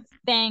 Excellent.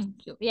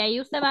 Thank you. Y ahí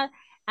usted va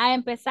a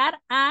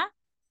empezar a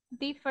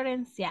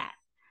diferenciar.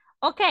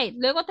 Ok,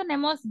 luego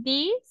tenemos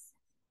this.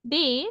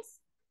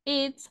 This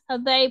is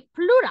the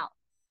plural.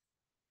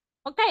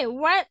 Okay,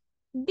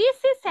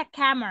 this is a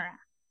camera.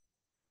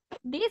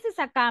 This is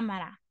a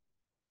camera.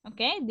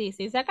 Okay, this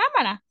is a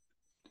camera.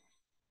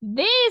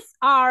 These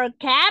are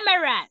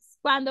cameras.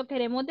 Cuando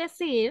queremos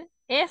decir,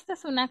 esta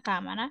es una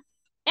cámara,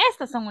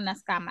 estas son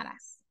unas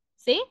cámaras,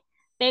 ¿sí?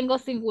 Tengo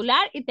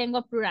singular y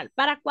tengo plural.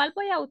 ¿Para cuál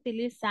voy a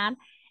utilizar?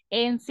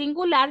 En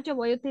singular yo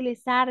voy a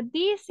utilizar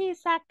this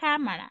is a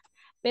camera,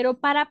 pero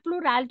para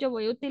plural yo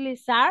voy a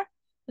utilizar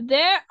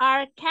there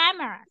are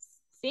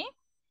cameras, ¿sí?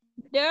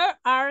 There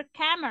are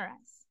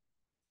cameras.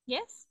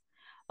 Yes.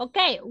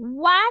 Okay,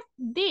 what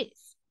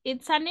this?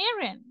 It's an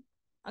earring.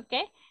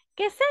 Okay,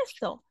 ¿qué es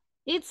esto?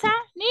 It's an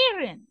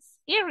earrings.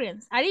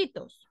 Earrings,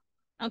 aritos.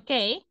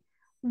 Okay,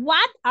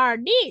 what are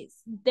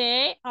these?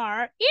 They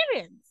are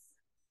earrings.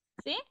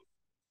 ¿Sí?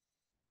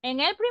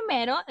 En el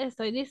primero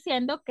estoy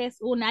diciendo que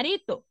es un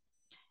arito.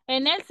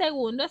 En el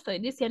segundo estoy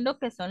diciendo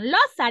que son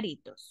los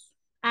aritos.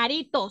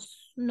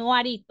 Aritos, no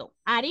arito.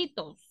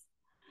 Aritos.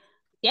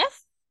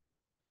 Yes.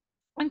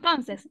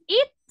 Entonces,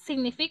 it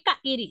significa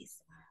it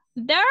is.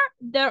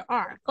 There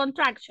are.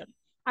 Contraction.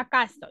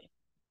 Acá estoy.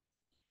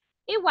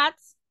 Y what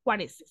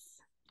is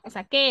this? O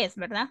sea, ¿qué es,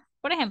 verdad?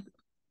 Por ejemplo,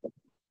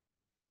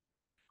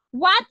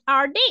 what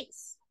are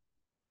these?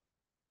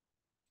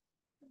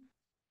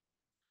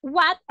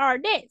 What are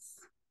these?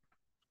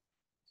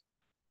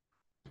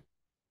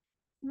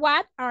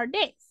 What are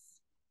these?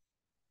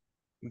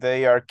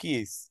 They are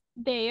keys.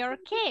 They are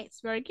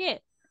keys. Very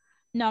good.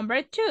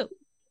 Number 2.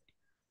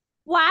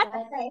 What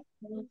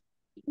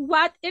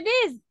it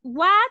is?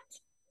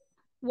 What's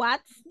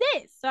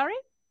this? Sorry.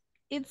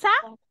 It's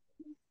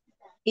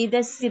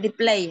a CD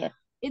player.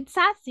 It's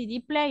a CD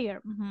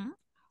player.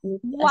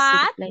 It's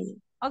What? a CD player.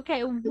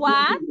 Okay,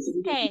 what?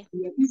 Okay.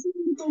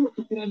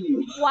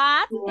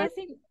 What?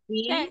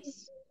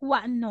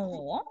 What?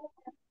 No.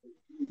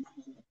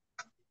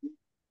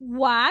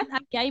 What?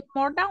 Aquí hay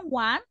more than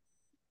one.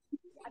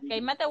 Aquí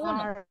hay más de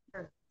uno.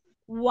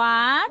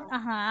 What?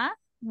 Ajá.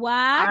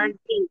 What?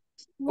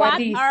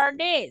 What are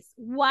these?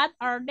 What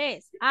are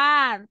these?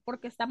 Are,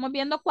 porque estamos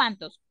viendo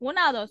cuántos.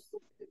 ¿Una o dos?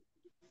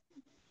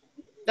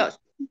 Dos.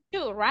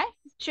 Two, right?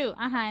 Two.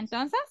 Ajá,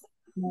 entonces.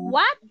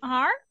 What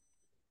are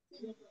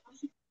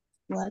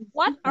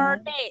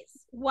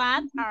these?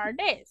 What are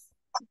these?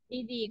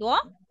 Y digo,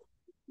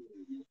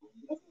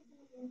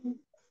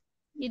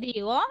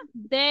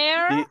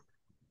 there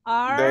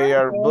They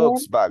are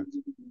books bag.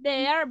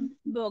 They are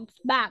books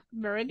back.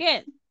 Very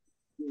good.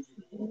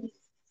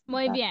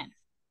 Muy bien.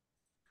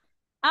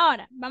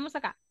 Ahora, vamos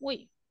acá.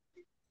 Uy.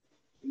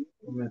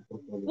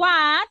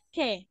 What?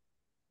 ¿Qué?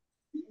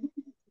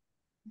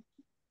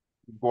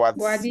 What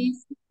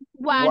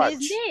is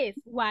this?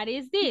 What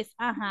is this?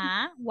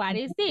 Ajá. What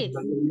is this?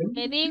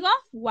 ¿Qué digo?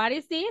 What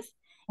is this?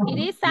 It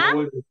is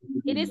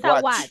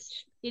a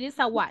watch. It is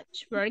a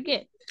watch. Very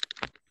good.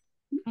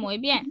 Muy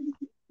bien.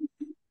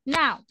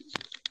 Now,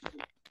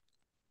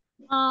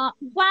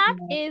 what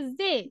is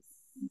this?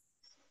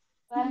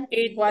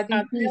 It's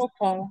a cell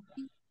phone.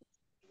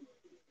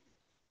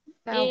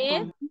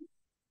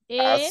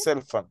 A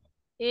cell phone.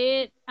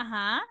 It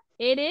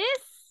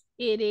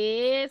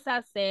is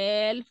a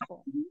cell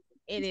phone.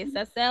 It is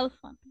a cell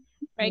phone.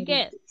 Very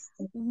good.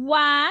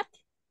 What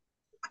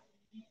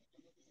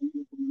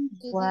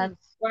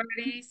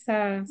is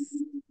a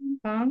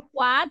phone?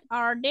 What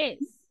are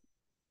these?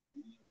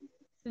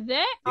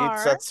 It's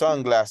a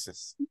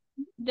sunglasses.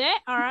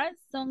 There are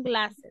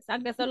sunglasses.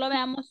 Aunque solo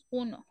veamos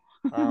uno.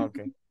 Ah,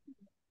 okay.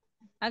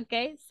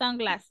 Okay,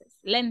 sunglasses,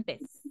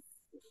 lentes.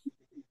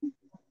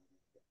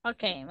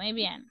 Okay, muy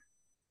bien.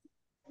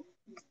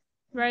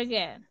 Very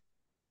good.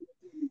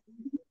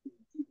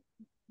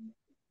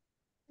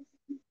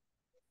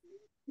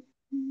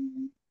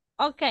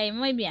 Okay,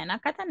 muy bien.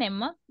 Acá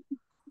tenemos.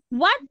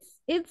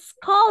 It's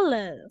called?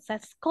 O sea,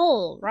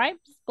 skull, right?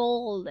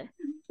 Skull.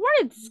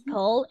 What is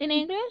skull in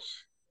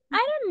English?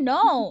 I don't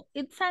know.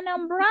 It's an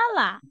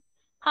umbrella.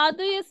 How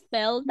do you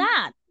spell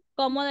that?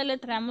 ¿Cómo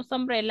deletreamos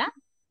umbrella?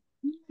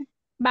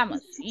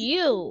 Vamos.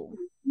 U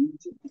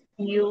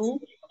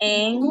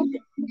N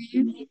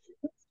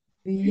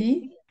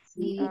B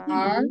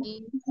R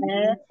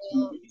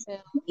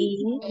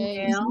E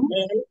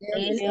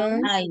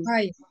L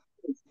I.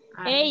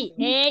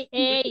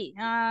 Ey.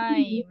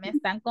 Ay, me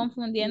están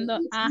confundiendo.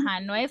 Ajá,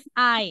 no es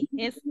I,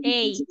 es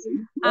A.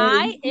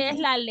 I es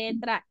la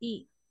letra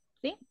I.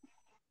 ¿Sí?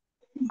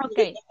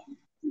 Ok.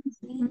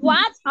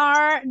 What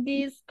are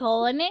these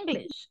called in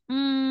English?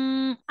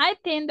 I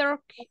think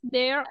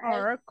they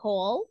are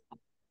called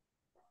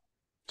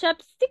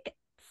chopsticks.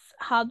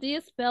 How do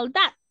you spell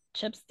that?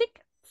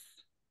 Chopsticks.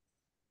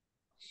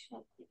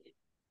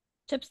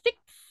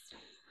 Chopsticks.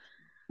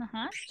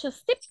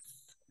 Chopsticks.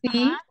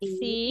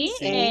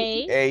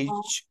 C-H-O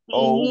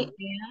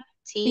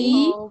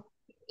T-S-P-A-I-C-K-S.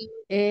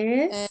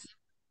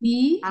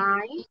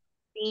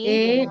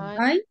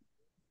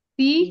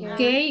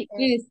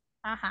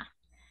 Ajá.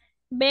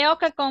 Veo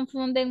que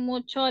confunden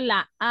mucho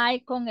la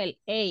I con el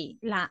A.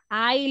 La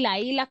A y la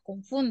I la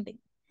confunden.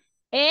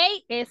 A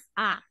es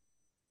A.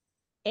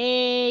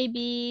 A,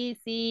 B,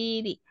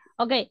 C, D.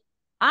 Ok.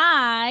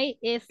 I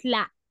es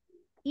la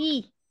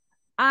I.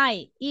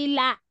 I. Y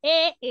la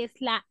E es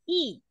la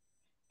I.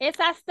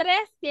 Esas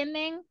tres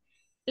tienen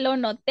Lo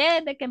noté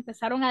desde que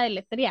empezaron a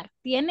deletrear.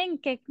 Tienen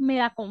que, me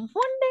la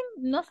confunden,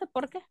 no sé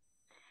por qué,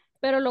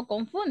 pero lo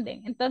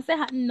confunden. Entonces,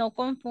 no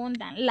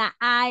confundan. La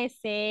A es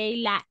A,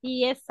 la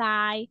I es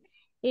I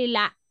y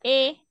la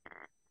E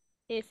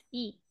es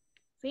I,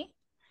 ¿sí?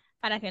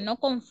 Para que no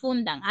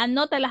confundan.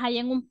 Anótelas ahí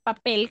en un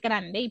papel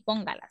grande y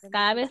póngalas.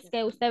 Cada vez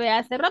que usted vea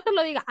ese rótulo,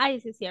 lo diga, ay,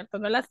 sí es cierto,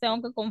 no las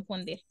tengo que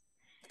confundir.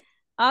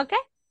 ¿Ok?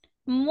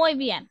 Muy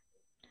bien.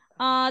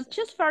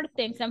 Choose four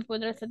things and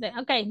put rest of the,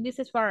 okay, this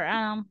is for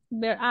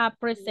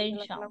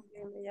presencial.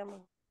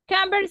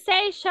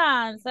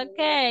 Conversations,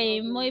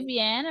 okay, muy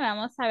bien.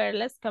 Vamos a ver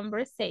las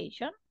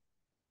conversation.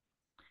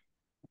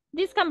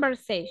 This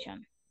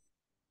conversation.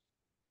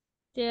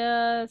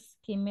 Just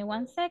give me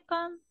 1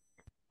 second.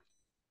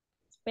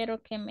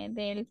 Espero que me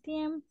dé el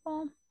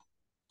tiempo.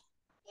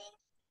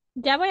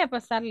 Ya voy a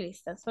pasar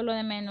lista, solo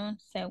deme un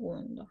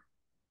segundo.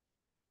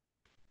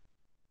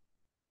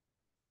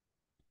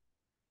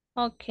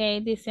 Okay,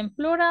 this in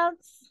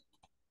plurals.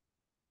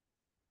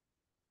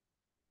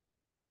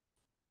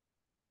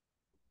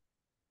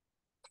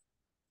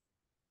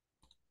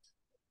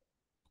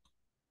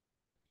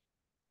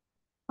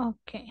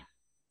 Ok.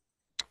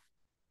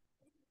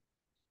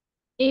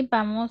 Y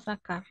vamos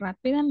acá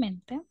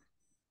rápidamente.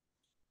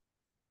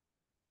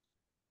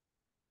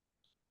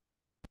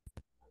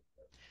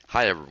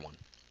 Hi everyone.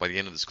 By the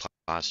end of this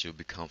class, you'll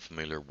become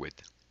familiar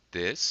with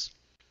this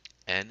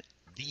and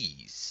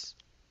these.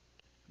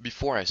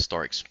 Before I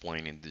start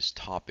explaining this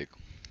topic,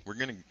 we're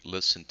going to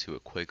listen to a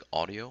quick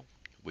audio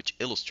which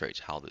illustrates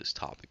how this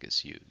topic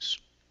is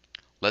used.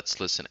 Let's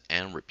listen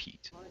and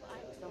repeat.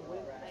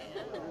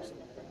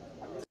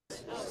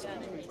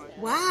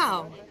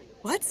 Wow,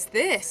 what's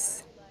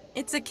this?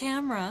 It's a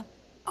camera.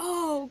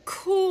 Oh,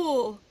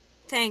 cool.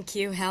 Thank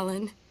you,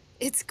 Helen.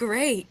 It's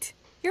great.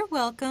 You're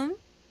welcome.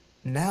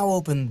 Now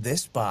open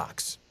this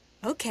box.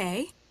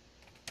 Okay.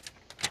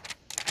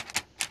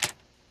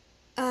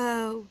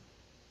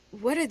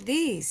 What are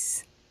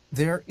these?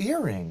 They're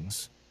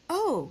earrings.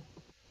 Oh,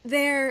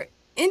 they're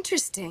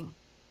interesting.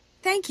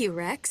 Thank you,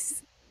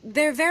 Rex.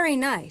 They're very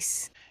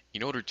nice.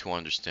 In order to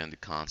understand the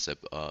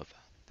concept of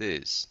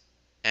this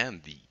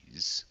and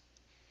these,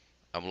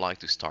 I would like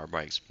to start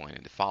by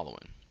explaining the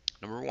following.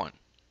 Number one,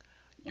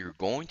 you're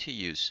going to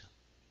use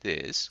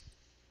this,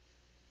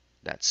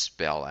 that's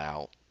spelled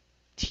out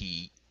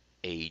T-H-I-S,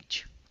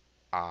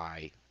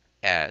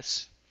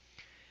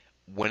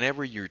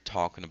 whenever you're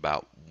talking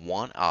about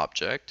one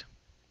object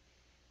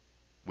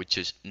which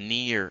is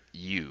near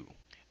you.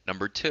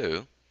 Number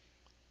two,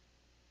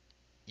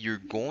 you're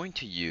going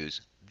to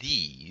use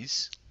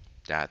these,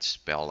 that's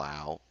spelled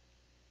out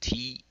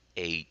T-H-E-S-E,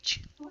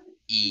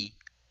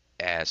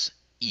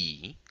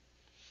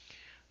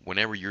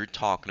 whenever you're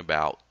talking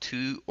about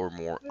two or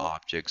more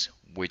objects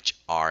which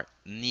are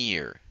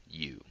near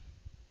you.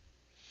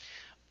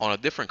 On a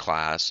different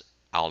class,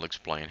 I'll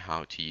explain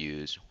how to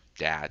use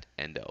that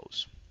and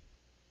those.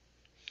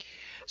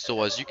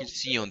 So as you can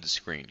see on the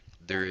screen,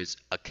 there is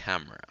a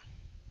camera.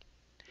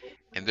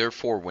 And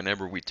therefore,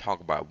 whenever we talk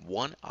about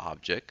one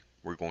object,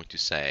 we're going to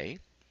say,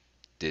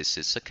 this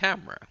is a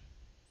camera.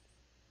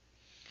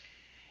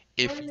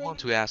 If we want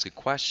to ask a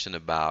question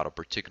about a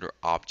particular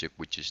object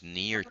which is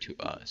near to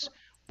us,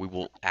 we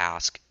will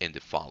ask in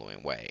the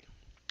following way.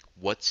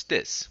 What's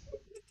this?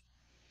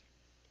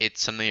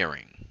 It's an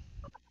earring.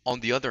 On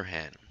the other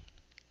hand,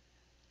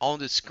 on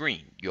the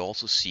screen, you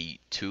also see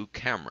two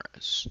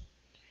cameras.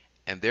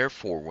 And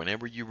therefore,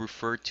 whenever you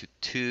refer to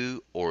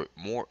two or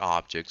more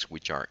objects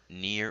which are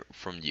near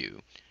from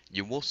you,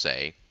 you will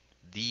say,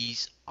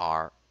 these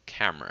are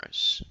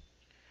cameras.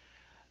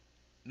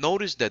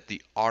 Notice that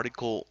the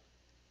article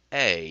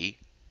a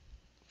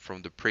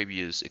from the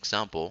previous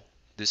example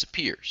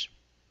disappears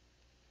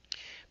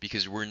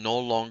because we're no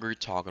longer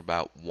talking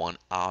about one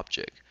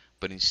object,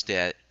 but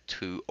instead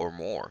two or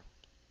more.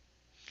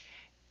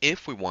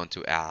 If we want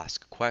to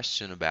ask a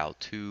question about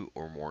two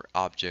or more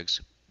objects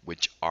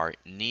which are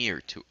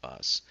near to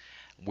us,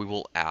 we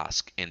will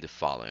ask in the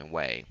following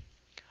way.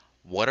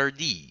 What are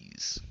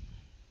these?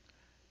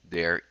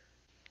 They're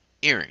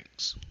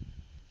earrings,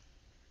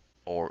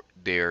 or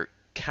they're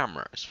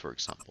cameras, for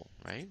example,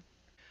 right?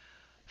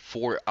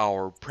 For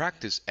our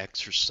practice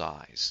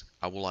exercise,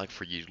 I would like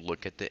for you to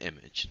look at the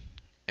image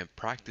and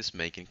practice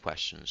making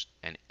questions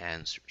and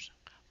answers.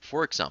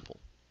 For example,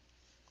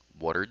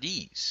 what are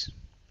these?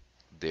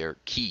 They're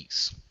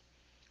keys.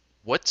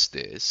 What's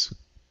this?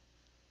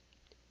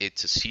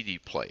 It's a CD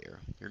player.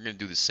 You're going to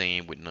do the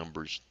same with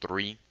numbers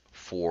 3,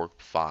 4,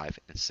 5,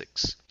 and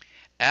 6.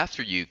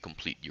 After you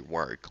complete your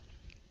work,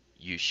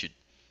 you should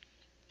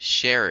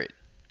share it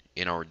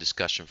in our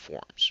discussion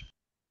forums.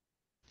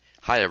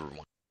 Hi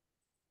everyone.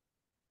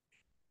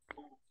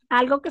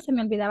 Algo que se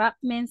me olvidaba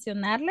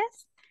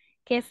mencionarles,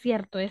 que es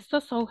cierto,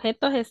 estos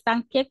objetos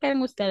están, ¿qué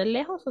creen ustedes,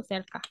 lejos o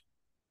cerca?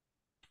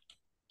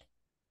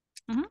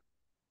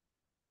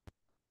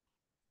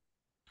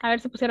 A ver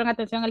si pusieron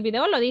atención al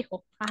video, lo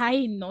dijo.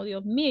 Ay, no,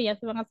 Dios mío, ya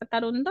se van a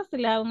sacar un 2 y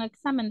le hago un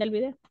examen del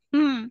video.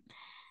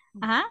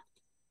 Ajá.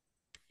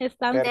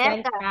 Están Cerca.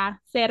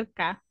 cerca,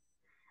 cerca.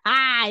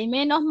 Ay,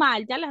 menos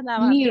mal, ya les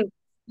daba. Near.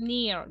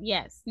 Near,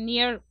 yes,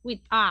 near with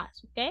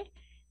us, okay?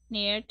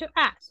 Near to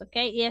us,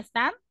 okay? Y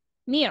están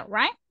near,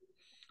 right?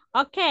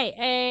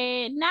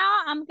 Okay,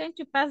 now I'm going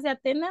to pass the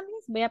attendance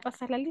list. Voy a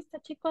pasar la lista,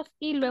 chicos,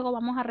 y luego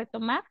vamos a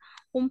retomar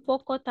un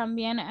poco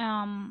también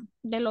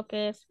de lo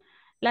que es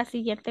la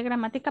siguiente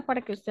gramática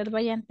para que usted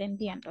vaya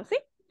entendiendo, ¿sí?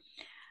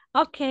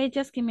 Okay,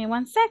 just give me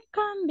 1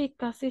 second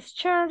because it's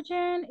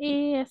charging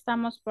y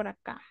estamos por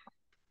acá.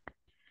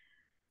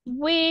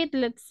 Wait,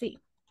 let's see.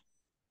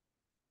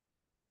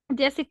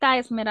 Jessica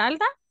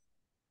Esmeralda.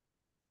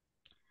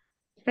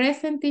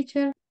 Present,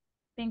 teacher.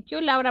 Thank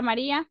you. Laura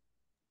María.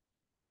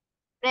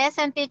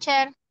 Present,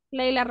 teacher.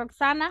 Leila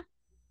Roxana.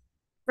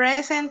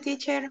 Present,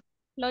 teacher.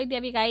 Lloyd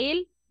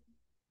Abigail.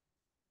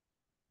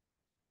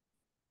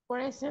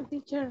 Present,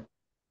 teacher.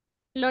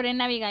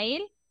 Lorena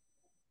Abigail.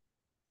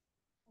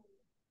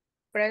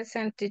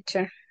 Present,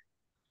 teacher.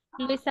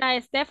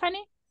 Luisa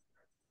Stephanie.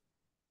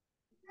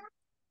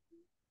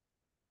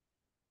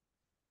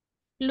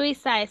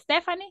 Luisa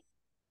Stephanie.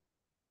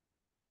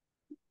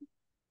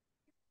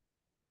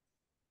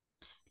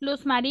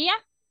 Luz María.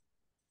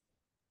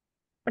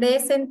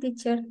 Present,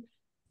 teacher.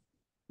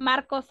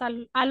 Marcos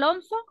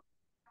Alonso.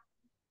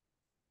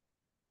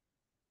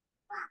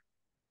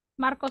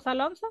 Marcos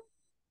Alonso.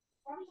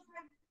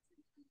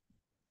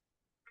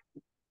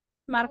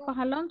 Marcos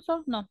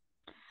Alonso, no.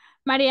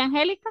 María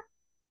Angélica.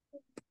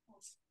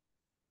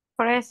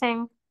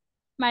 Present.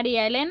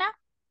 María Elena.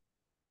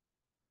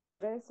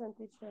 Present,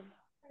 teacher.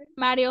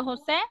 Mario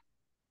José.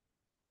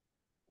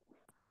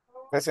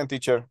 Present,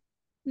 teacher.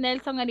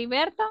 Nelson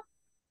Heriberto.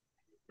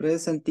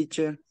 Present,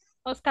 teacher.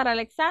 Oscar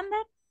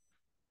Alexander.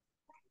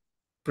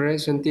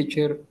 Present,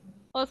 teacher.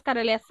 Oscar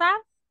Eleazar.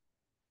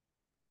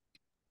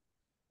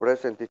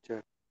 Present,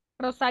 teacher.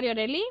 Rosario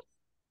Arelí.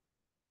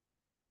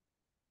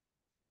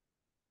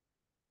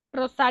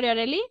 Rosario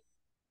Arelí.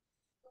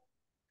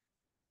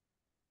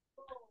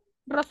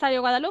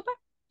 Rosario Guadalupe.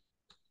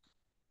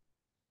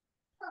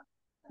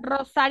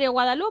 Rosario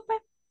Guadalupe.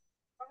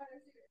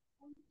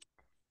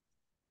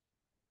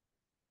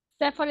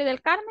 Stephanie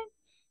del Carmen.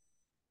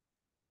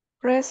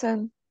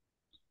 Present.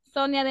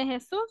 Sonia de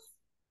Jesús.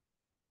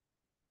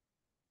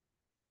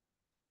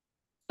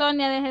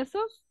 Sonia de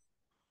Jesús.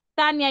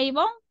 Tania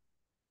Ivonne.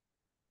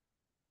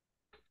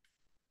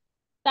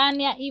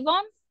 Tania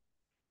Ivonne.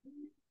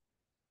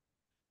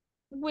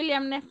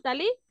 William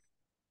Neftalí.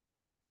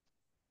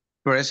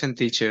 Present,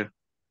 teacher.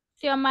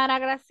 Xiomara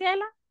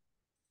Graciela.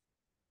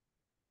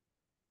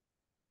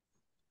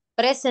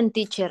 Present,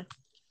 teacher.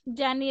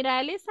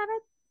 Yanira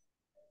Elizabeth.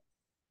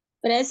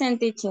 Present,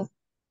 teacher.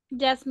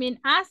 Jasmine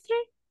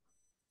Astrid.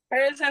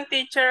 Present,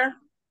 teacher.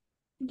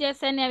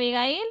 Yesenia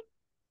Abigail.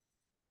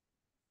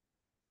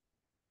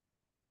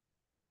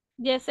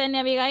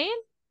 Yesenia Abigail.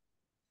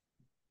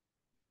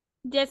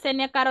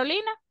 Yesenia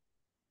Carolina.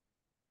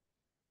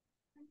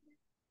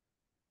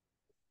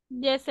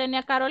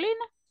 Yesenia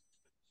Carolina.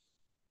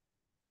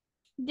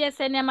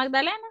 Yesenia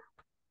Magdalena.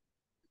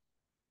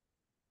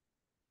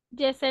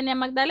 Yesenia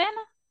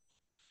Magdalena.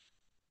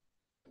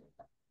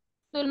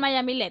 Zulma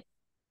Yamilet.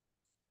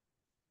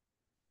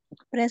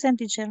 Present,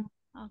 teacher.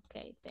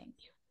 Ok, thank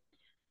you.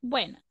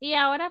 Bueno, y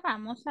ahora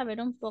vamos a ver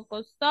un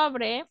poco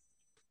sobre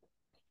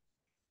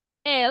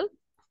el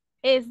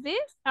is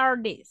this or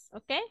this,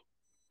 ¿ok?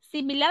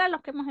 Similar a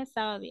lo que hemos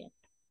estado viendo.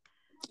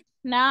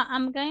 Now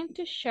I'm going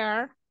to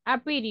share a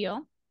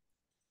video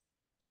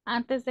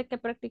antes de que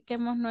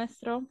practiquemos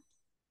nuestro.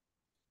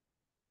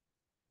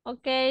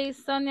 Ok,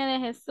 Sonia de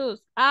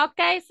Jesús. Ok,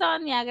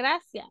 Sonia,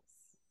 gracias.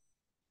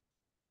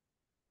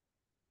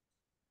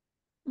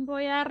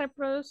 Voy a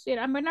reproducir.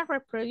 I'm going to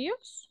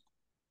reproduce.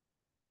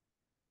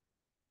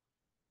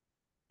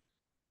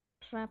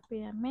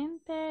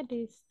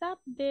 Rápidamente.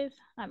 Stop this.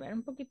 A ver,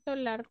 un poquito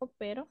largo,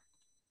 pero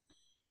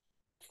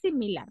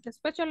similar.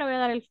 Después yo le voy a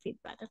dar el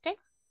feedback, ¿ok?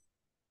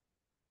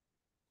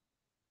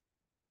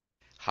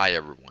 Hi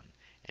everyone.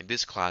 In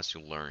this class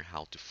you'll learn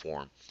how to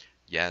form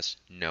yes,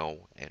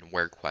 no, and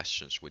where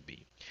questions would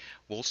be.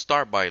 We'll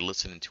start by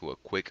listening to a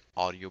quick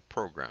audio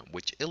program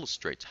which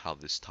illustrates how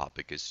this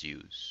topic is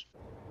used.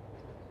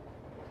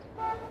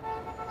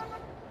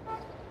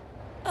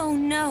 Oh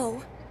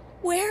no.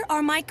 Where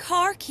are my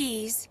car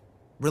keys?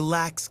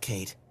 Relax,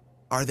 Kate.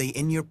 Are they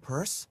in your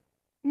purse?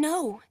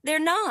 No, they're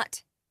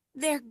not.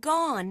 They're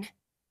gone.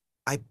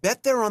 I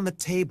bet they're on the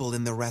table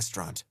in the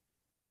restaurant.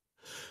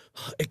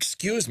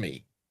 Excuse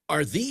me,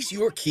 are these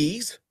your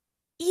keys?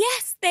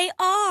 Yes, they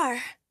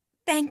are.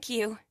 Thank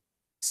you.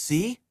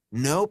 See?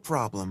 No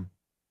problem.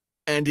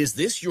 And is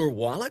this your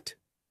wallet?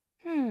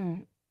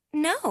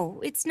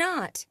 No, it's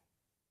not.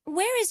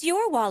 Where is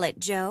your wallet,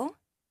 Joe?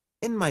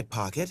 In my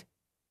pocket.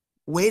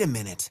 Wait a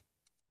minute.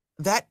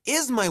 That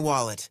is my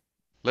wallet.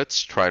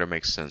 Let's try to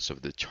make sense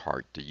of the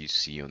chart that you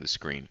see on the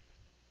screen.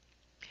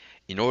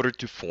 In order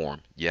to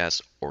form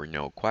yes or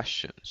no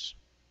questions,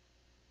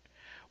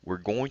 we're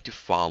going to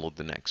follow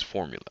the next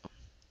formula.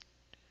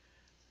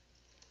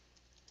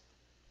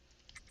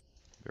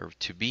 Verb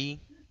to be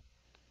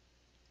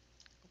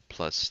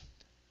plus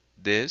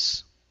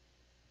this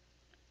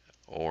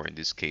or in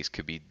this case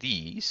could be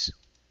these,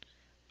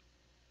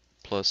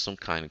 plus some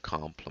kind of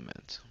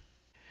complement.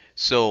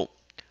 So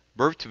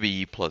verb to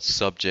be plus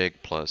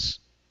subject plus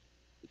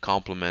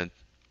complement.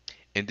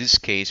 In this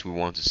case, we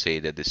want to say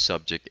that the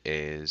subject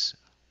is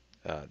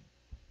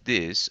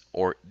this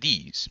or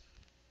these.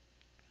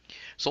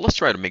 So let's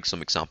try to make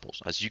some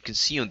examples. As you can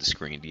see on the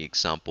screen, the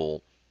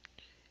example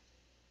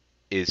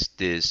is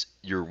this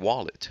your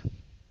wallet.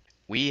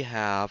 We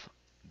have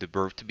the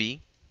verb to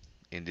be,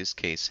 in this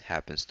case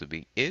happens to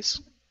be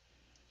is,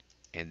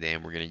 and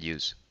then we're going to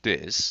use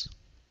this.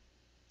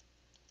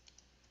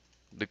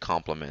 The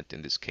complement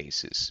in this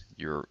case is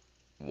your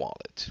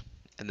wallet.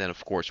 And then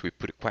of course we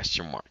put a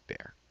question mark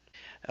there.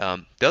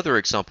 The other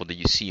example that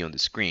you see on the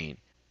screen,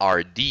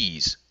 are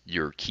these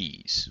your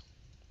keys?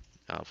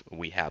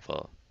 We have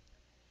a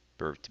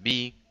verb to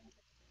be,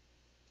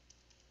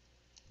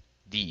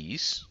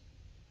 these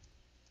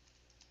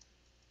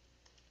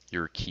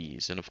your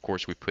keys, and of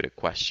course we put a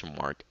question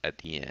mark at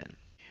the end.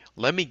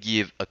 Let me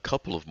give a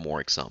couple of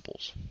more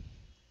examples.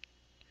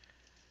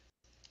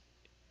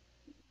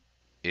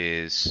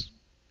 Is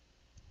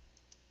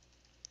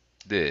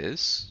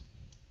this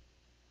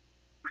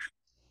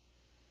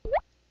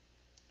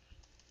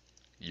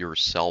your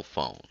cell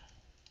phone?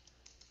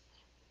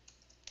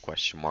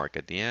 Question mark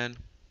at the end.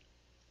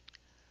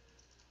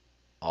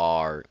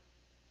 Are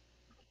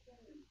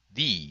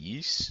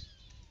these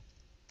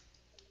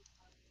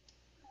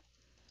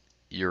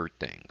your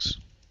things?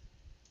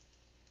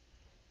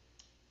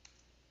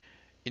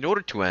 In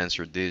order to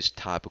answer this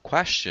type of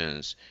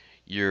questions,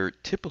 you're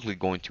typically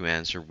going to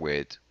answer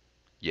with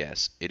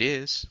yes, it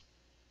is,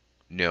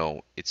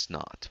 no, it's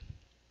not.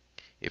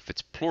 If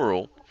it's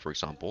plural, for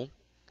example,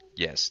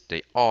 yes,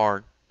 they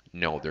are,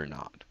 no, they're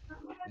not.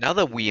 Now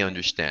that we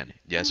understand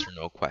yes or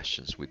no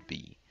questions with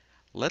be,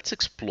 let's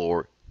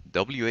explore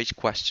WH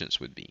questions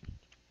with be.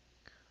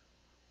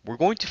 We're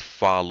going to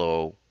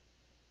follow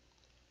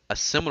a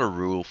similar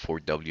rule for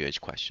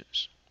WH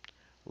questions.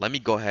 Let me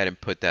go ahead and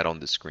put that on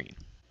the screen.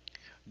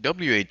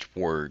 WH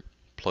word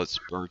plus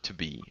verb to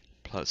be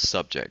plus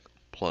subject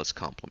plus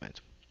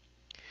complement.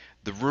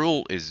 The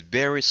rule is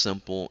very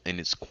simple and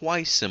it's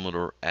quite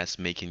similar as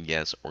making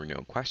yes or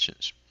no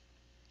questions.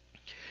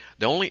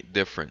 The only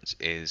difference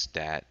is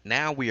that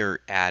now we are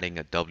adding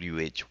a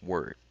WH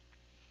word.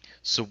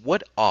 So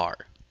what are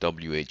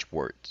WH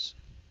words?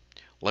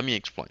 Let me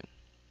explain.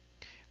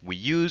 We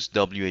use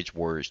WH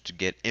words to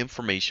get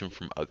information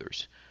from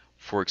others.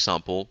 For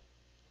example,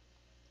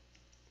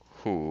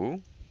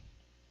 who,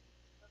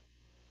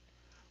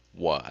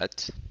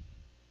 what,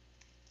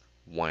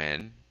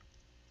 when,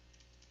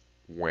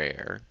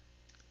 where,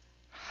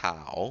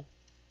 how,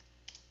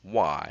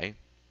 why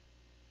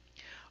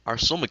are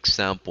some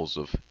examples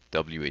of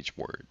WH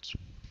words.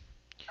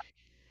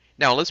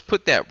 Now let's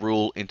put that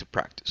rule into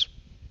practice.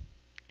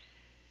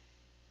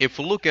 If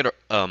we look at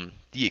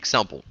the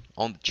example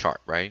on the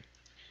chart, right,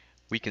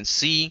 we can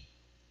see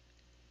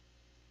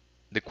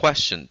the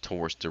question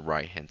towards the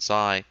right hand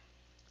side.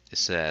 It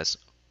says,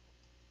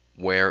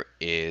 where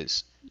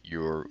is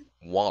your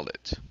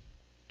wallet?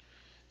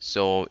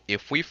 So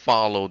if we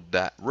follow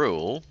that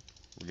rule,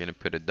 we're going to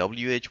put a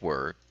WH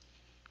word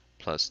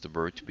plus the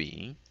verb to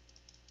be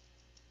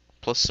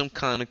plus some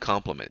kind of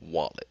complement,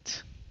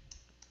 wallet.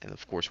 And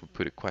of course we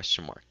put a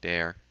question mark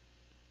there.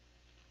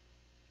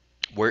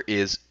 Where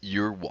is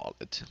your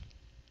wallet?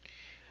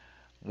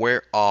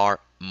 Where are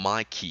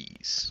my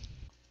keys?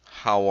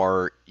 How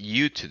are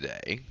you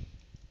today?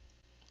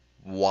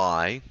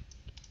 Why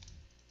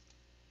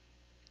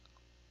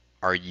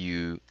are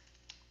you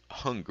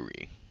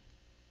hungry?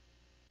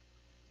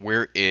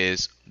 Where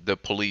is the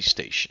police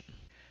station?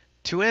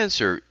 To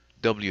answer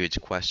WH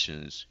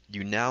questions,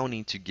 you now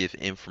need to give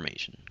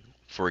information.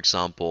 For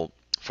example,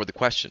 for the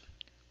question,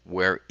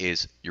 where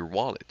is your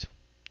wallet?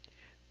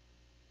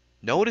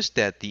 Notice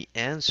that the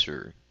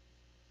answer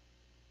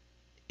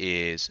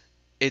is,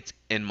 it's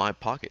in my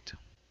pocket.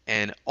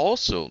 And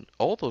also,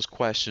 all those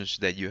questions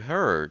that you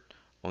heard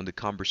on the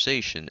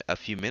conversation a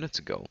few minutes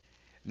ago.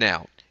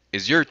 Now,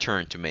 it's your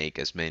turn to make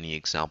as many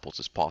examples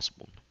as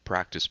possible.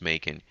 Practice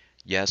making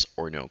yes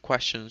or no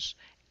questions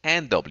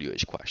and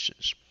WH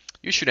questions.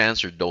 You should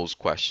answer those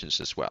questions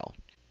as well.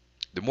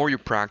 The more you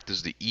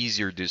practice, the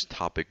easier this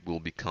topic will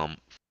become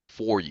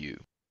for you.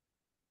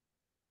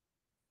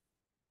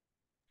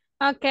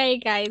 Okay,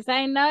 guys,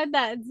 I know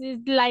that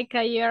it's like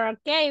a you're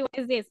okay, what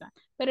is this one?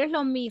 Pero es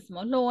lo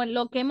mismo,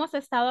 lo que hemos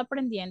estado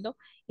aprendiendo,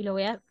 y lo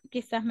voy a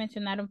quizás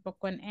mencionar un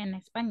poco en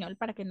español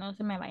para que no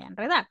se me vaya a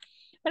enredar.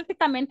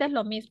 Prácticamente es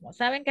lo mismo.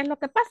 ¿Saben qué es lo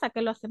que pasa?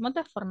 Que lo hacemos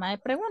de forma de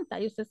pregunta,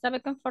 y usted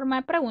sabe que en forma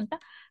de pregunta,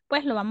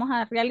 pues lo vamos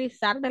a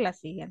realizar de la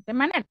siguiente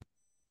manera.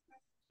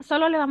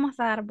 Solo le vamos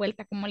a dar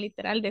vuelta, como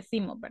literal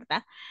decimos,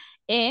 ¿verdad?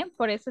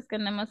 Por eso es que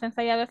no hemos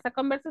ensayado esta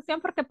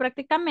conversación, porque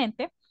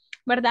prácticamente,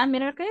 ¿verdad?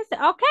 Miren lo que dice.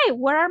 Ok,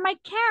 where are my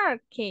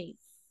car keys?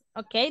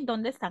 Ok,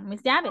 ¿dónde están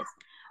mis llaves?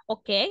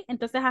 Ok,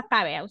 entonces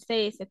acá vea,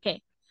 usted dice,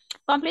 ok,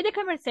 complete the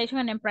conversation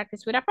and then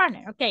practice with a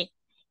partner. Ok,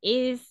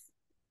 is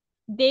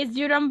this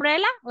your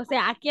umbrella? O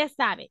sea, aquí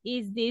sabe,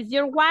 is this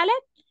your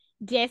wallet?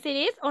 Yes, it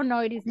is or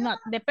no, it is not.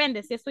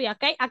 Depende si es tuya,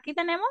 ¿ok? Aquí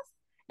tenemos,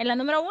 en la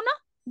número 1,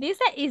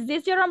 dice, is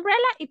this your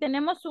umbrella? Y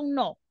tenemos un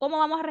no. ¿Cómo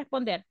vamos a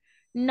responder?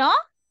 No.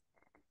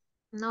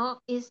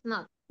 No, it's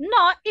not.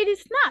 No, it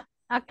is not.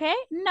 ¿Ok?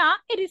 No,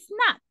 it is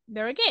not.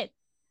 Very good.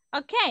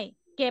 Ok.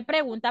 ¿Qué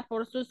pregunta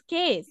por sus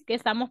qué es? Que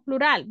estamos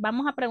plural.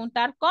 Vamos a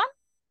preguntar con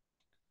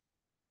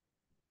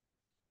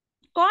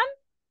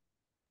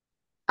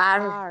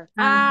Are.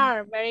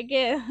 are. Very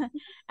good.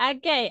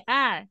 Ok,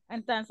 are.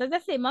 Entonces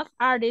decimos,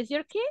 are these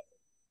your kids?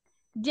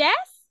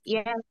 Yes.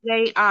 Yes,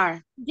 they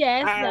are.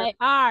 Yes, Are. they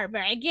are.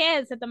 Very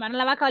good. Se tomaron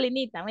la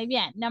bacolinita. Muy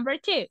bien. Number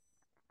 2.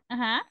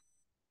 Ajá.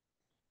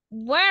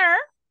 Where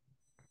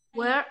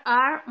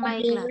are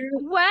my glasses?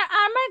 Where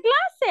are my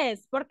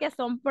glasses? Porque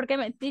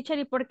teacher,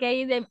 y porque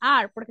ahí de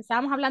are, porque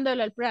estábamos hablando de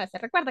lo del plural. ¿Se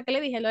recuerda que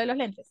le dije lo de los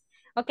lentes?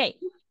 Ok.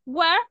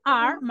 Where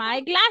are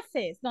my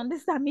glasses? ¿Dónde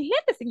están mis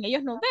lentes? Sin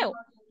ellos no veo.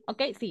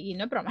 Ok, sí,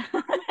 no es broma.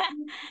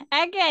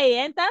 Ok,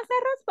 entonces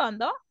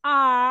respondo.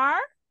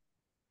 Are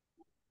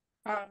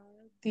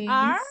these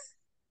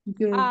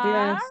your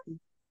glasses?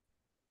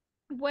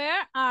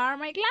 Where are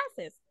my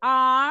glasses?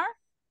 Are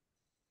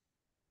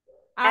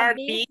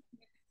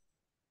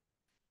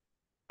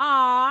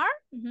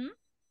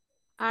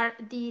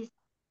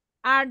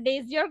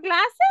these your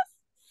glasses?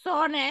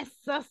 ¿Son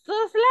esos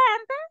tus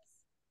lentes?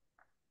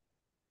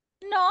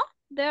 No,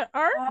 they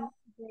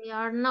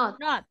are not.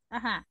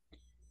 Ajá.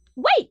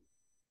 Wait.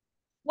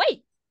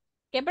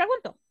 ¿Qué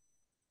pregunto?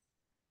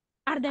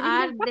 Are they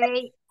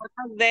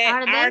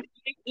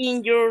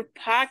in your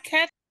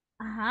pocket?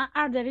 Ajá.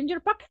 Are they in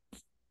your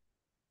pockets?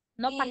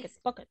 No pockets,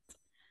 pockets.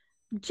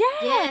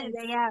 Yes,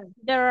 they are.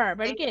 There are.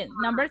 Very good.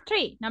 Number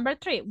 3.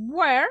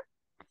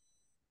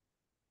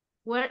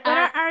 Where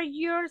are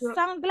your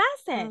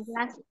sunglasses?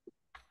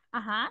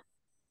 Ajá.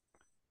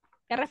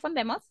 ¿Qué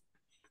respondemos?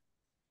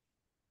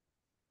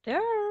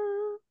 There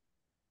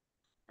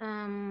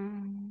are.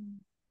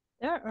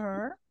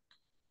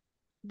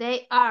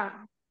 They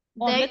are.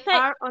 They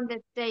are on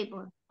the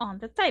table. On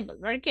the table.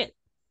 Very good.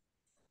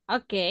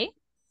 Ok. Y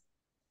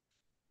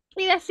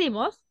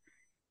decimos,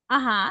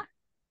 ajá.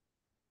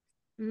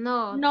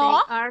 No, they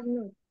are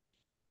not.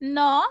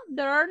 No,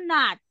 they're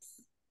not.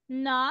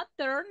 No,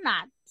 they're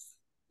not.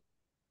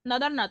 No,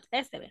 they're not.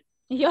 Ve.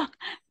 Yo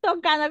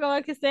tocando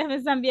como que ustedes me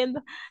están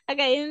viendo. Ok,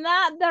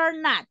 no, they're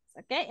not.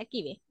 Ok,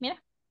 aquí ve, mira.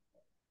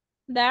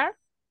 They're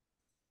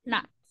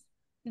not.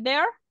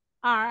 There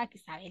are, aquí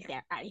está el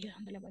there are, yo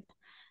dándole vuelta.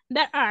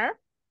 There are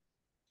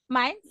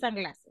my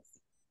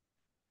sunglasses.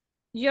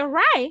 You're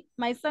right,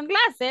 my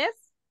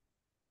sunglasses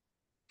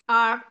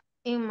are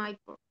in my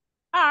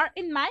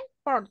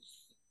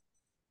purse.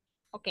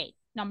 Okay,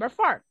 number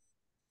 4.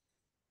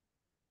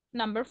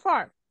 Number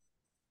 4.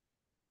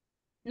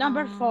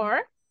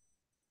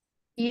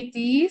 It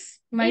is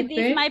my pen. It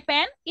is my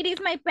pen. It is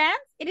my pen.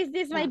 It is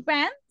this my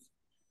pen.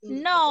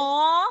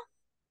 No,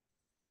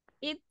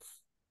 it's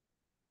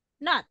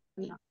not.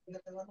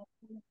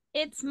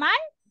 It's my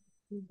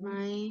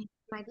pen.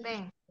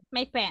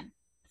 My pen.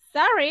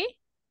 Sorry.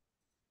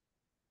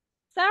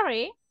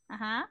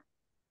 Uh-huh.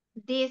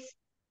 This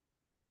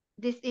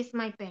is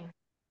my pen.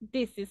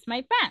 This is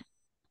my pen.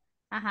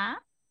 Uh-huh.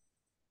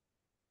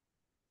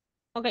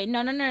 Okay,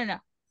 no.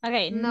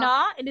 Okay,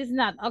 no, it is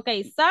not.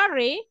 Okay,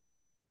 sorry.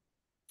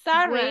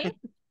 Where?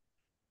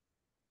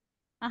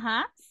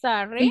 Uh-huh,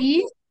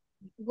 sorry.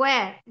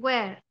 Where?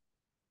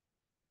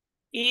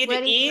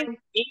 It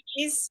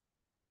is.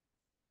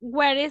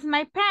 Where is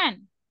my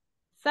pen?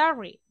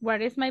 Sorry, where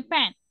is my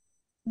pen?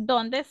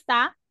 ¿Dónde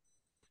está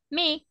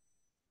mi?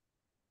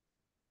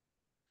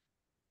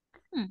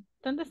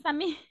 ¿Dónde está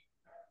mi?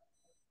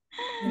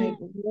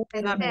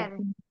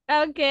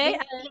 Okay.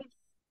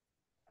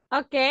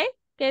 Okay.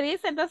 ¿Qué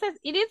dice? Entonces,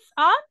 it is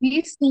on?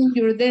 It is on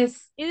your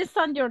desk. It is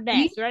on your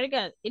desk. Very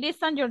good. It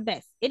is on your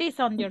desk. It is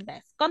on your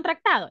desk.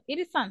 Contractado. It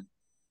is on.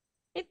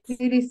 It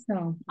is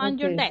on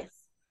your desk.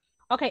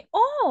 Okay.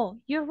 Oh,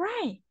 you're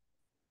right.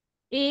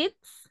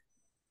 It's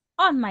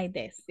on my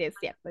desk. Sí, es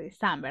cierto.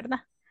 Están,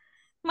 ¿verdad?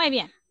 Muy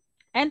bien.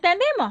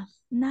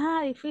 ¿Entendimos?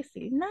 Nada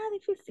difícil.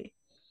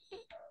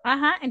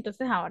 Ajá.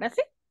 Entonces, ahora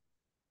sí.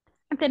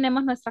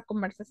 Tenemos nuestra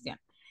conversación.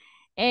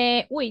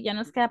 Uy, ya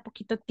nos queda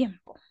poquito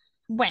tiempo.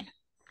 Bueno.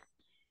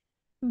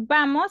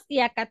 Vamos y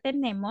acá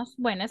tenemos,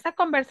 bueno, esta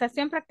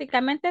conversación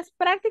prácticamente es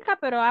práctica,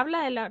 pero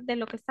habla de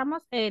lo que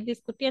estamos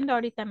discutiendo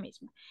ahorita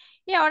mismo.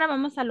 Y ahora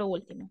vamos a lo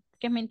último,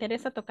 que me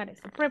interesa tocar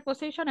eso.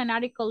 Preposition and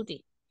article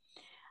D.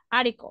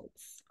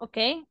 Articles, ¿ok?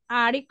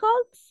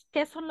 Articles,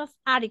 ¿qué son los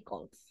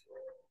articles?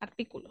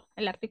 Artículo,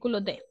 el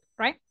artículo D,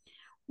 right?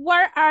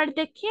 Where are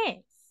the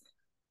kids?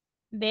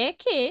 The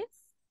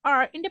kids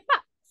are in the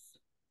box.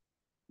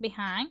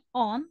 Behind,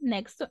 on,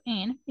 next to,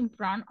 in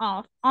front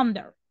of,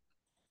 under.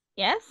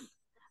 Yes?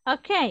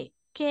 Ok,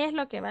 ¿qué es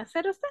lo que va a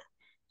hacer usted?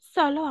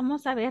 Solo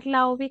vamos a ver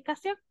la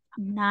ubicación,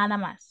 nada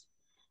más.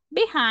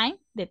 Behind,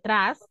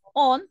 detrás,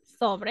 on,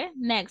 sobre,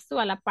 next to,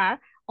 a la par,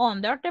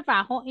 under,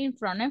 debajo, in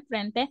front,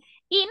 enfrente,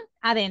 in,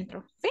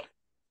 adentro, ¿sí?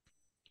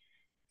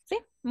 ¿Sí?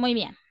 Muy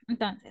bien,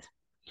 entonces.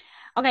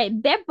 Okay,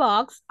 the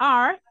books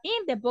are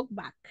in the book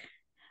bag.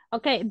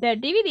 Okay, the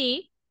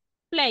DVD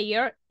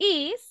player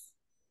is...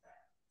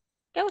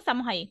 ¿Qué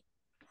usamos ahí?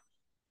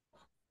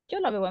 Yo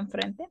lo veo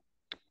enfrente.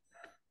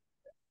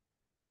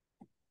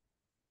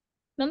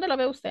 ¿Dónde lo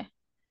ve usted?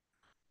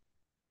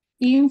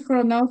 In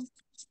front of,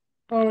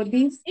 or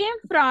this. In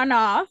front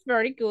of,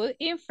 very good,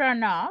 in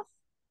front of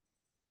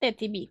the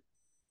TV.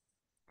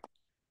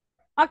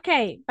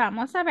 Ok,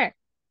 vamos a ver.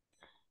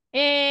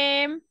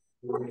 The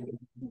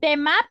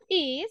map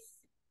is...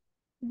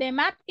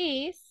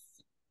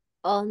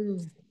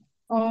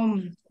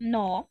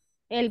 No,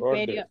 el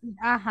Order. periodo.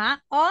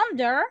 Ajá,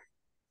 under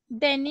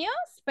the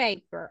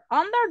newspaper.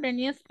 Under the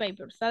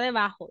newspaper, está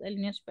debajo del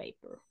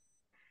newspaper.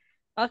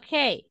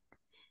 Ok.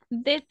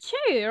 The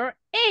chair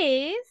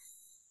is...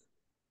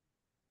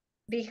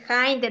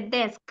 Behind the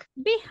desk.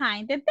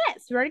 Behind the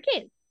desk, very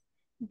good.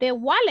 The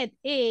wallet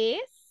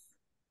is...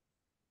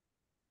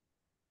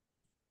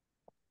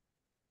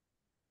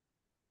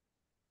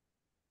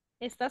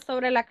 Está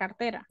sobre la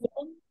cartera.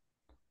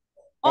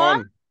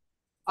 On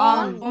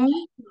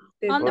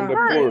the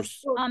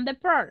purse. On the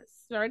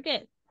purse. Very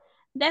good.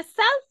 The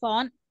cell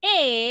phone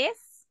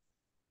is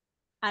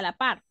a la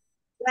par.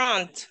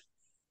 Front.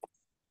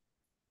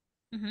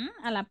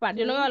 A la par.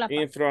 Yo lo veo a la par.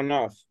 In front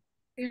of.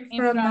 In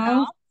front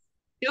of.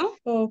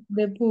 Of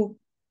the book.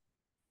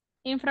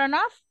 In front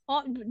of.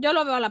 Oh, yo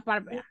lo veo a la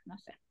par, vea, no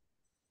sé.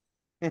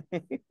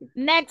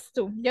 Next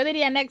to. Yo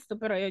diría next to,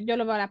 pero yo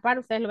lo veo a la par.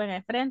 Ustedes lo ven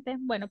de frente.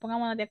 Bueno,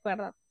 pongámonos de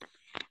acuerdo.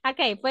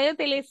 Ok, puede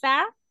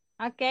utilizar.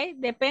 Ok,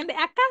 depende.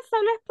 Acá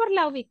solo es por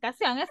la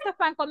ubicación. Esto es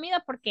pan comido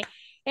porque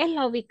es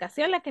la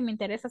ubicación la que me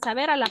interesa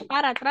saber. A la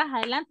par, atrás,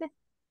 adelante,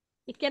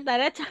 izquierda,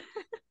 derecha.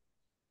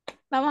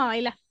 Vamos a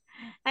bailar.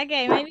 Ok,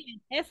 muy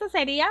bien. Eso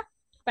sería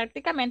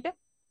prácticamente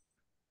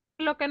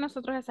lo que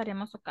nosotros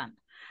estaríamos tocando.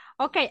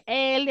 Ok,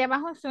 el de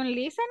abajo es un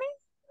listening.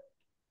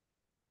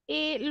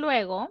 Y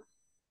luego,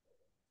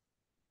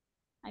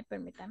 ay,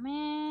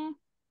 permítame.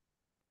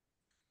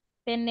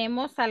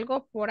 Tenemos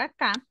algo por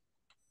acá.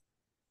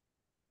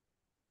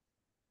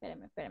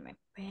 Espérame.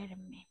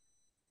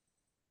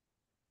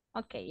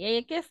 Ok, y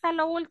aquí está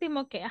lo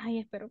último que, ay,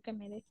 espero que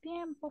me dé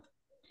tiempo.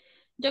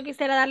 Yo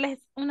quisiera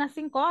darles unas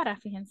 5 horas,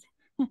 fíjense.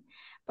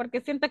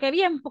 Porque siento que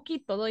bien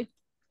poquito doy.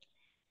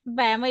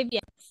 Vaya, muy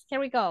bien. Here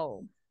we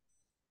go.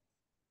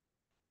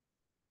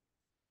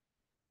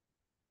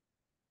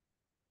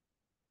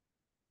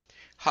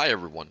 Hi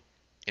everyone.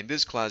 In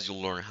this class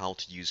you'll learn how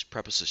to use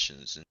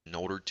prepositions in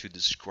order to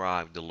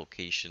describe the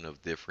location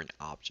of different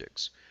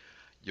objects.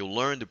 You'll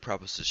learn the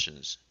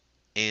prepositions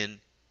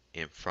in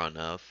front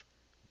of,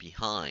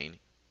 behind,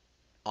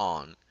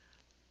 on,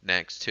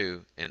 next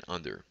to, and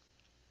under.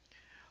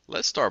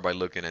 Let's start by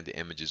looking at the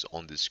images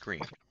on the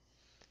screen.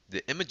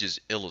 The images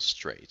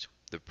illustrate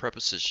the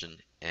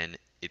preposition and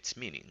its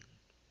meaning.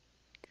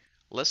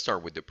 Let's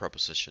start with the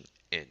preposition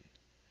in.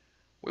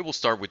 We will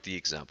start with the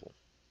example.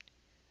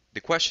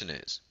 The question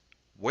is,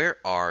 where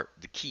are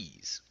the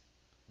keys?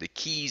 The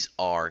keys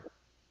are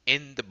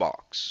in the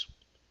box.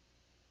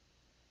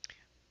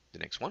 The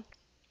next one,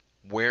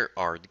 where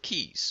are the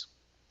keys?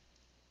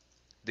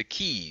 The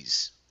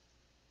keys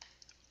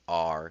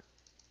are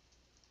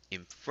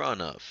in front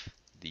of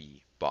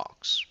the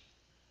box.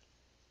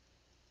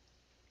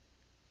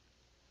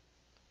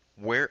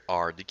 Where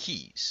are the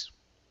keys?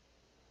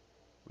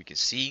 We can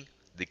see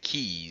the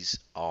keys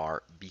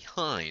are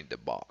behind the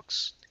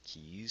box. The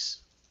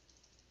keys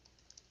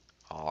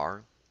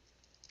are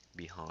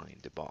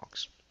behind the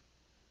box.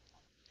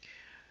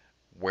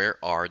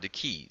 Where are the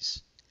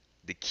keys?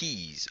 The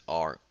keys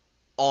are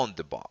on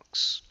the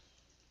box.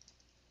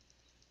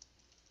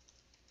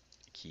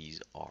 The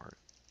keys are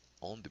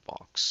on the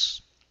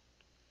box.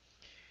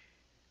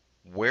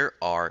 Where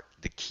are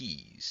the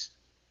keys?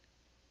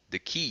 The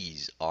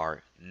keys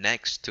are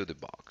next to the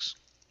box.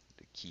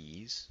 The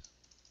keys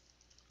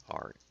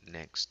are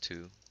next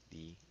to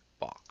the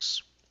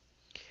box.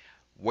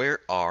 Where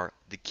are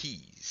the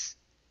keys?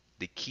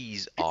 The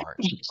keys are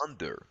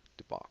under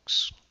the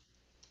box.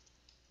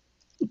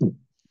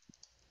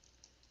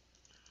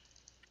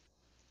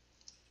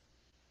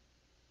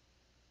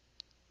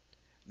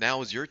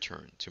 Now is your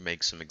turn to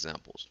make some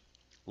examples.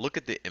 Look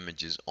at the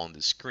images on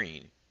the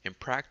screen and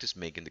practice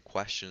making the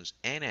questions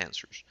and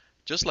answers,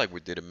 just like we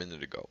did a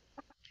minute ago.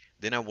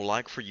 Then I would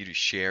like for you to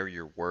share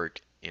your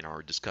work in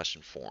our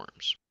discussion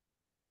forums.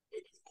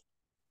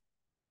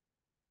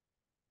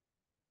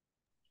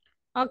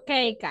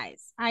 Ok,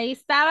 guys. Ahí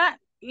estaba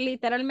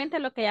literalmente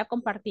lo que ya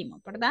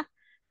compartimos, ¿verdad?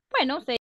 Bueno,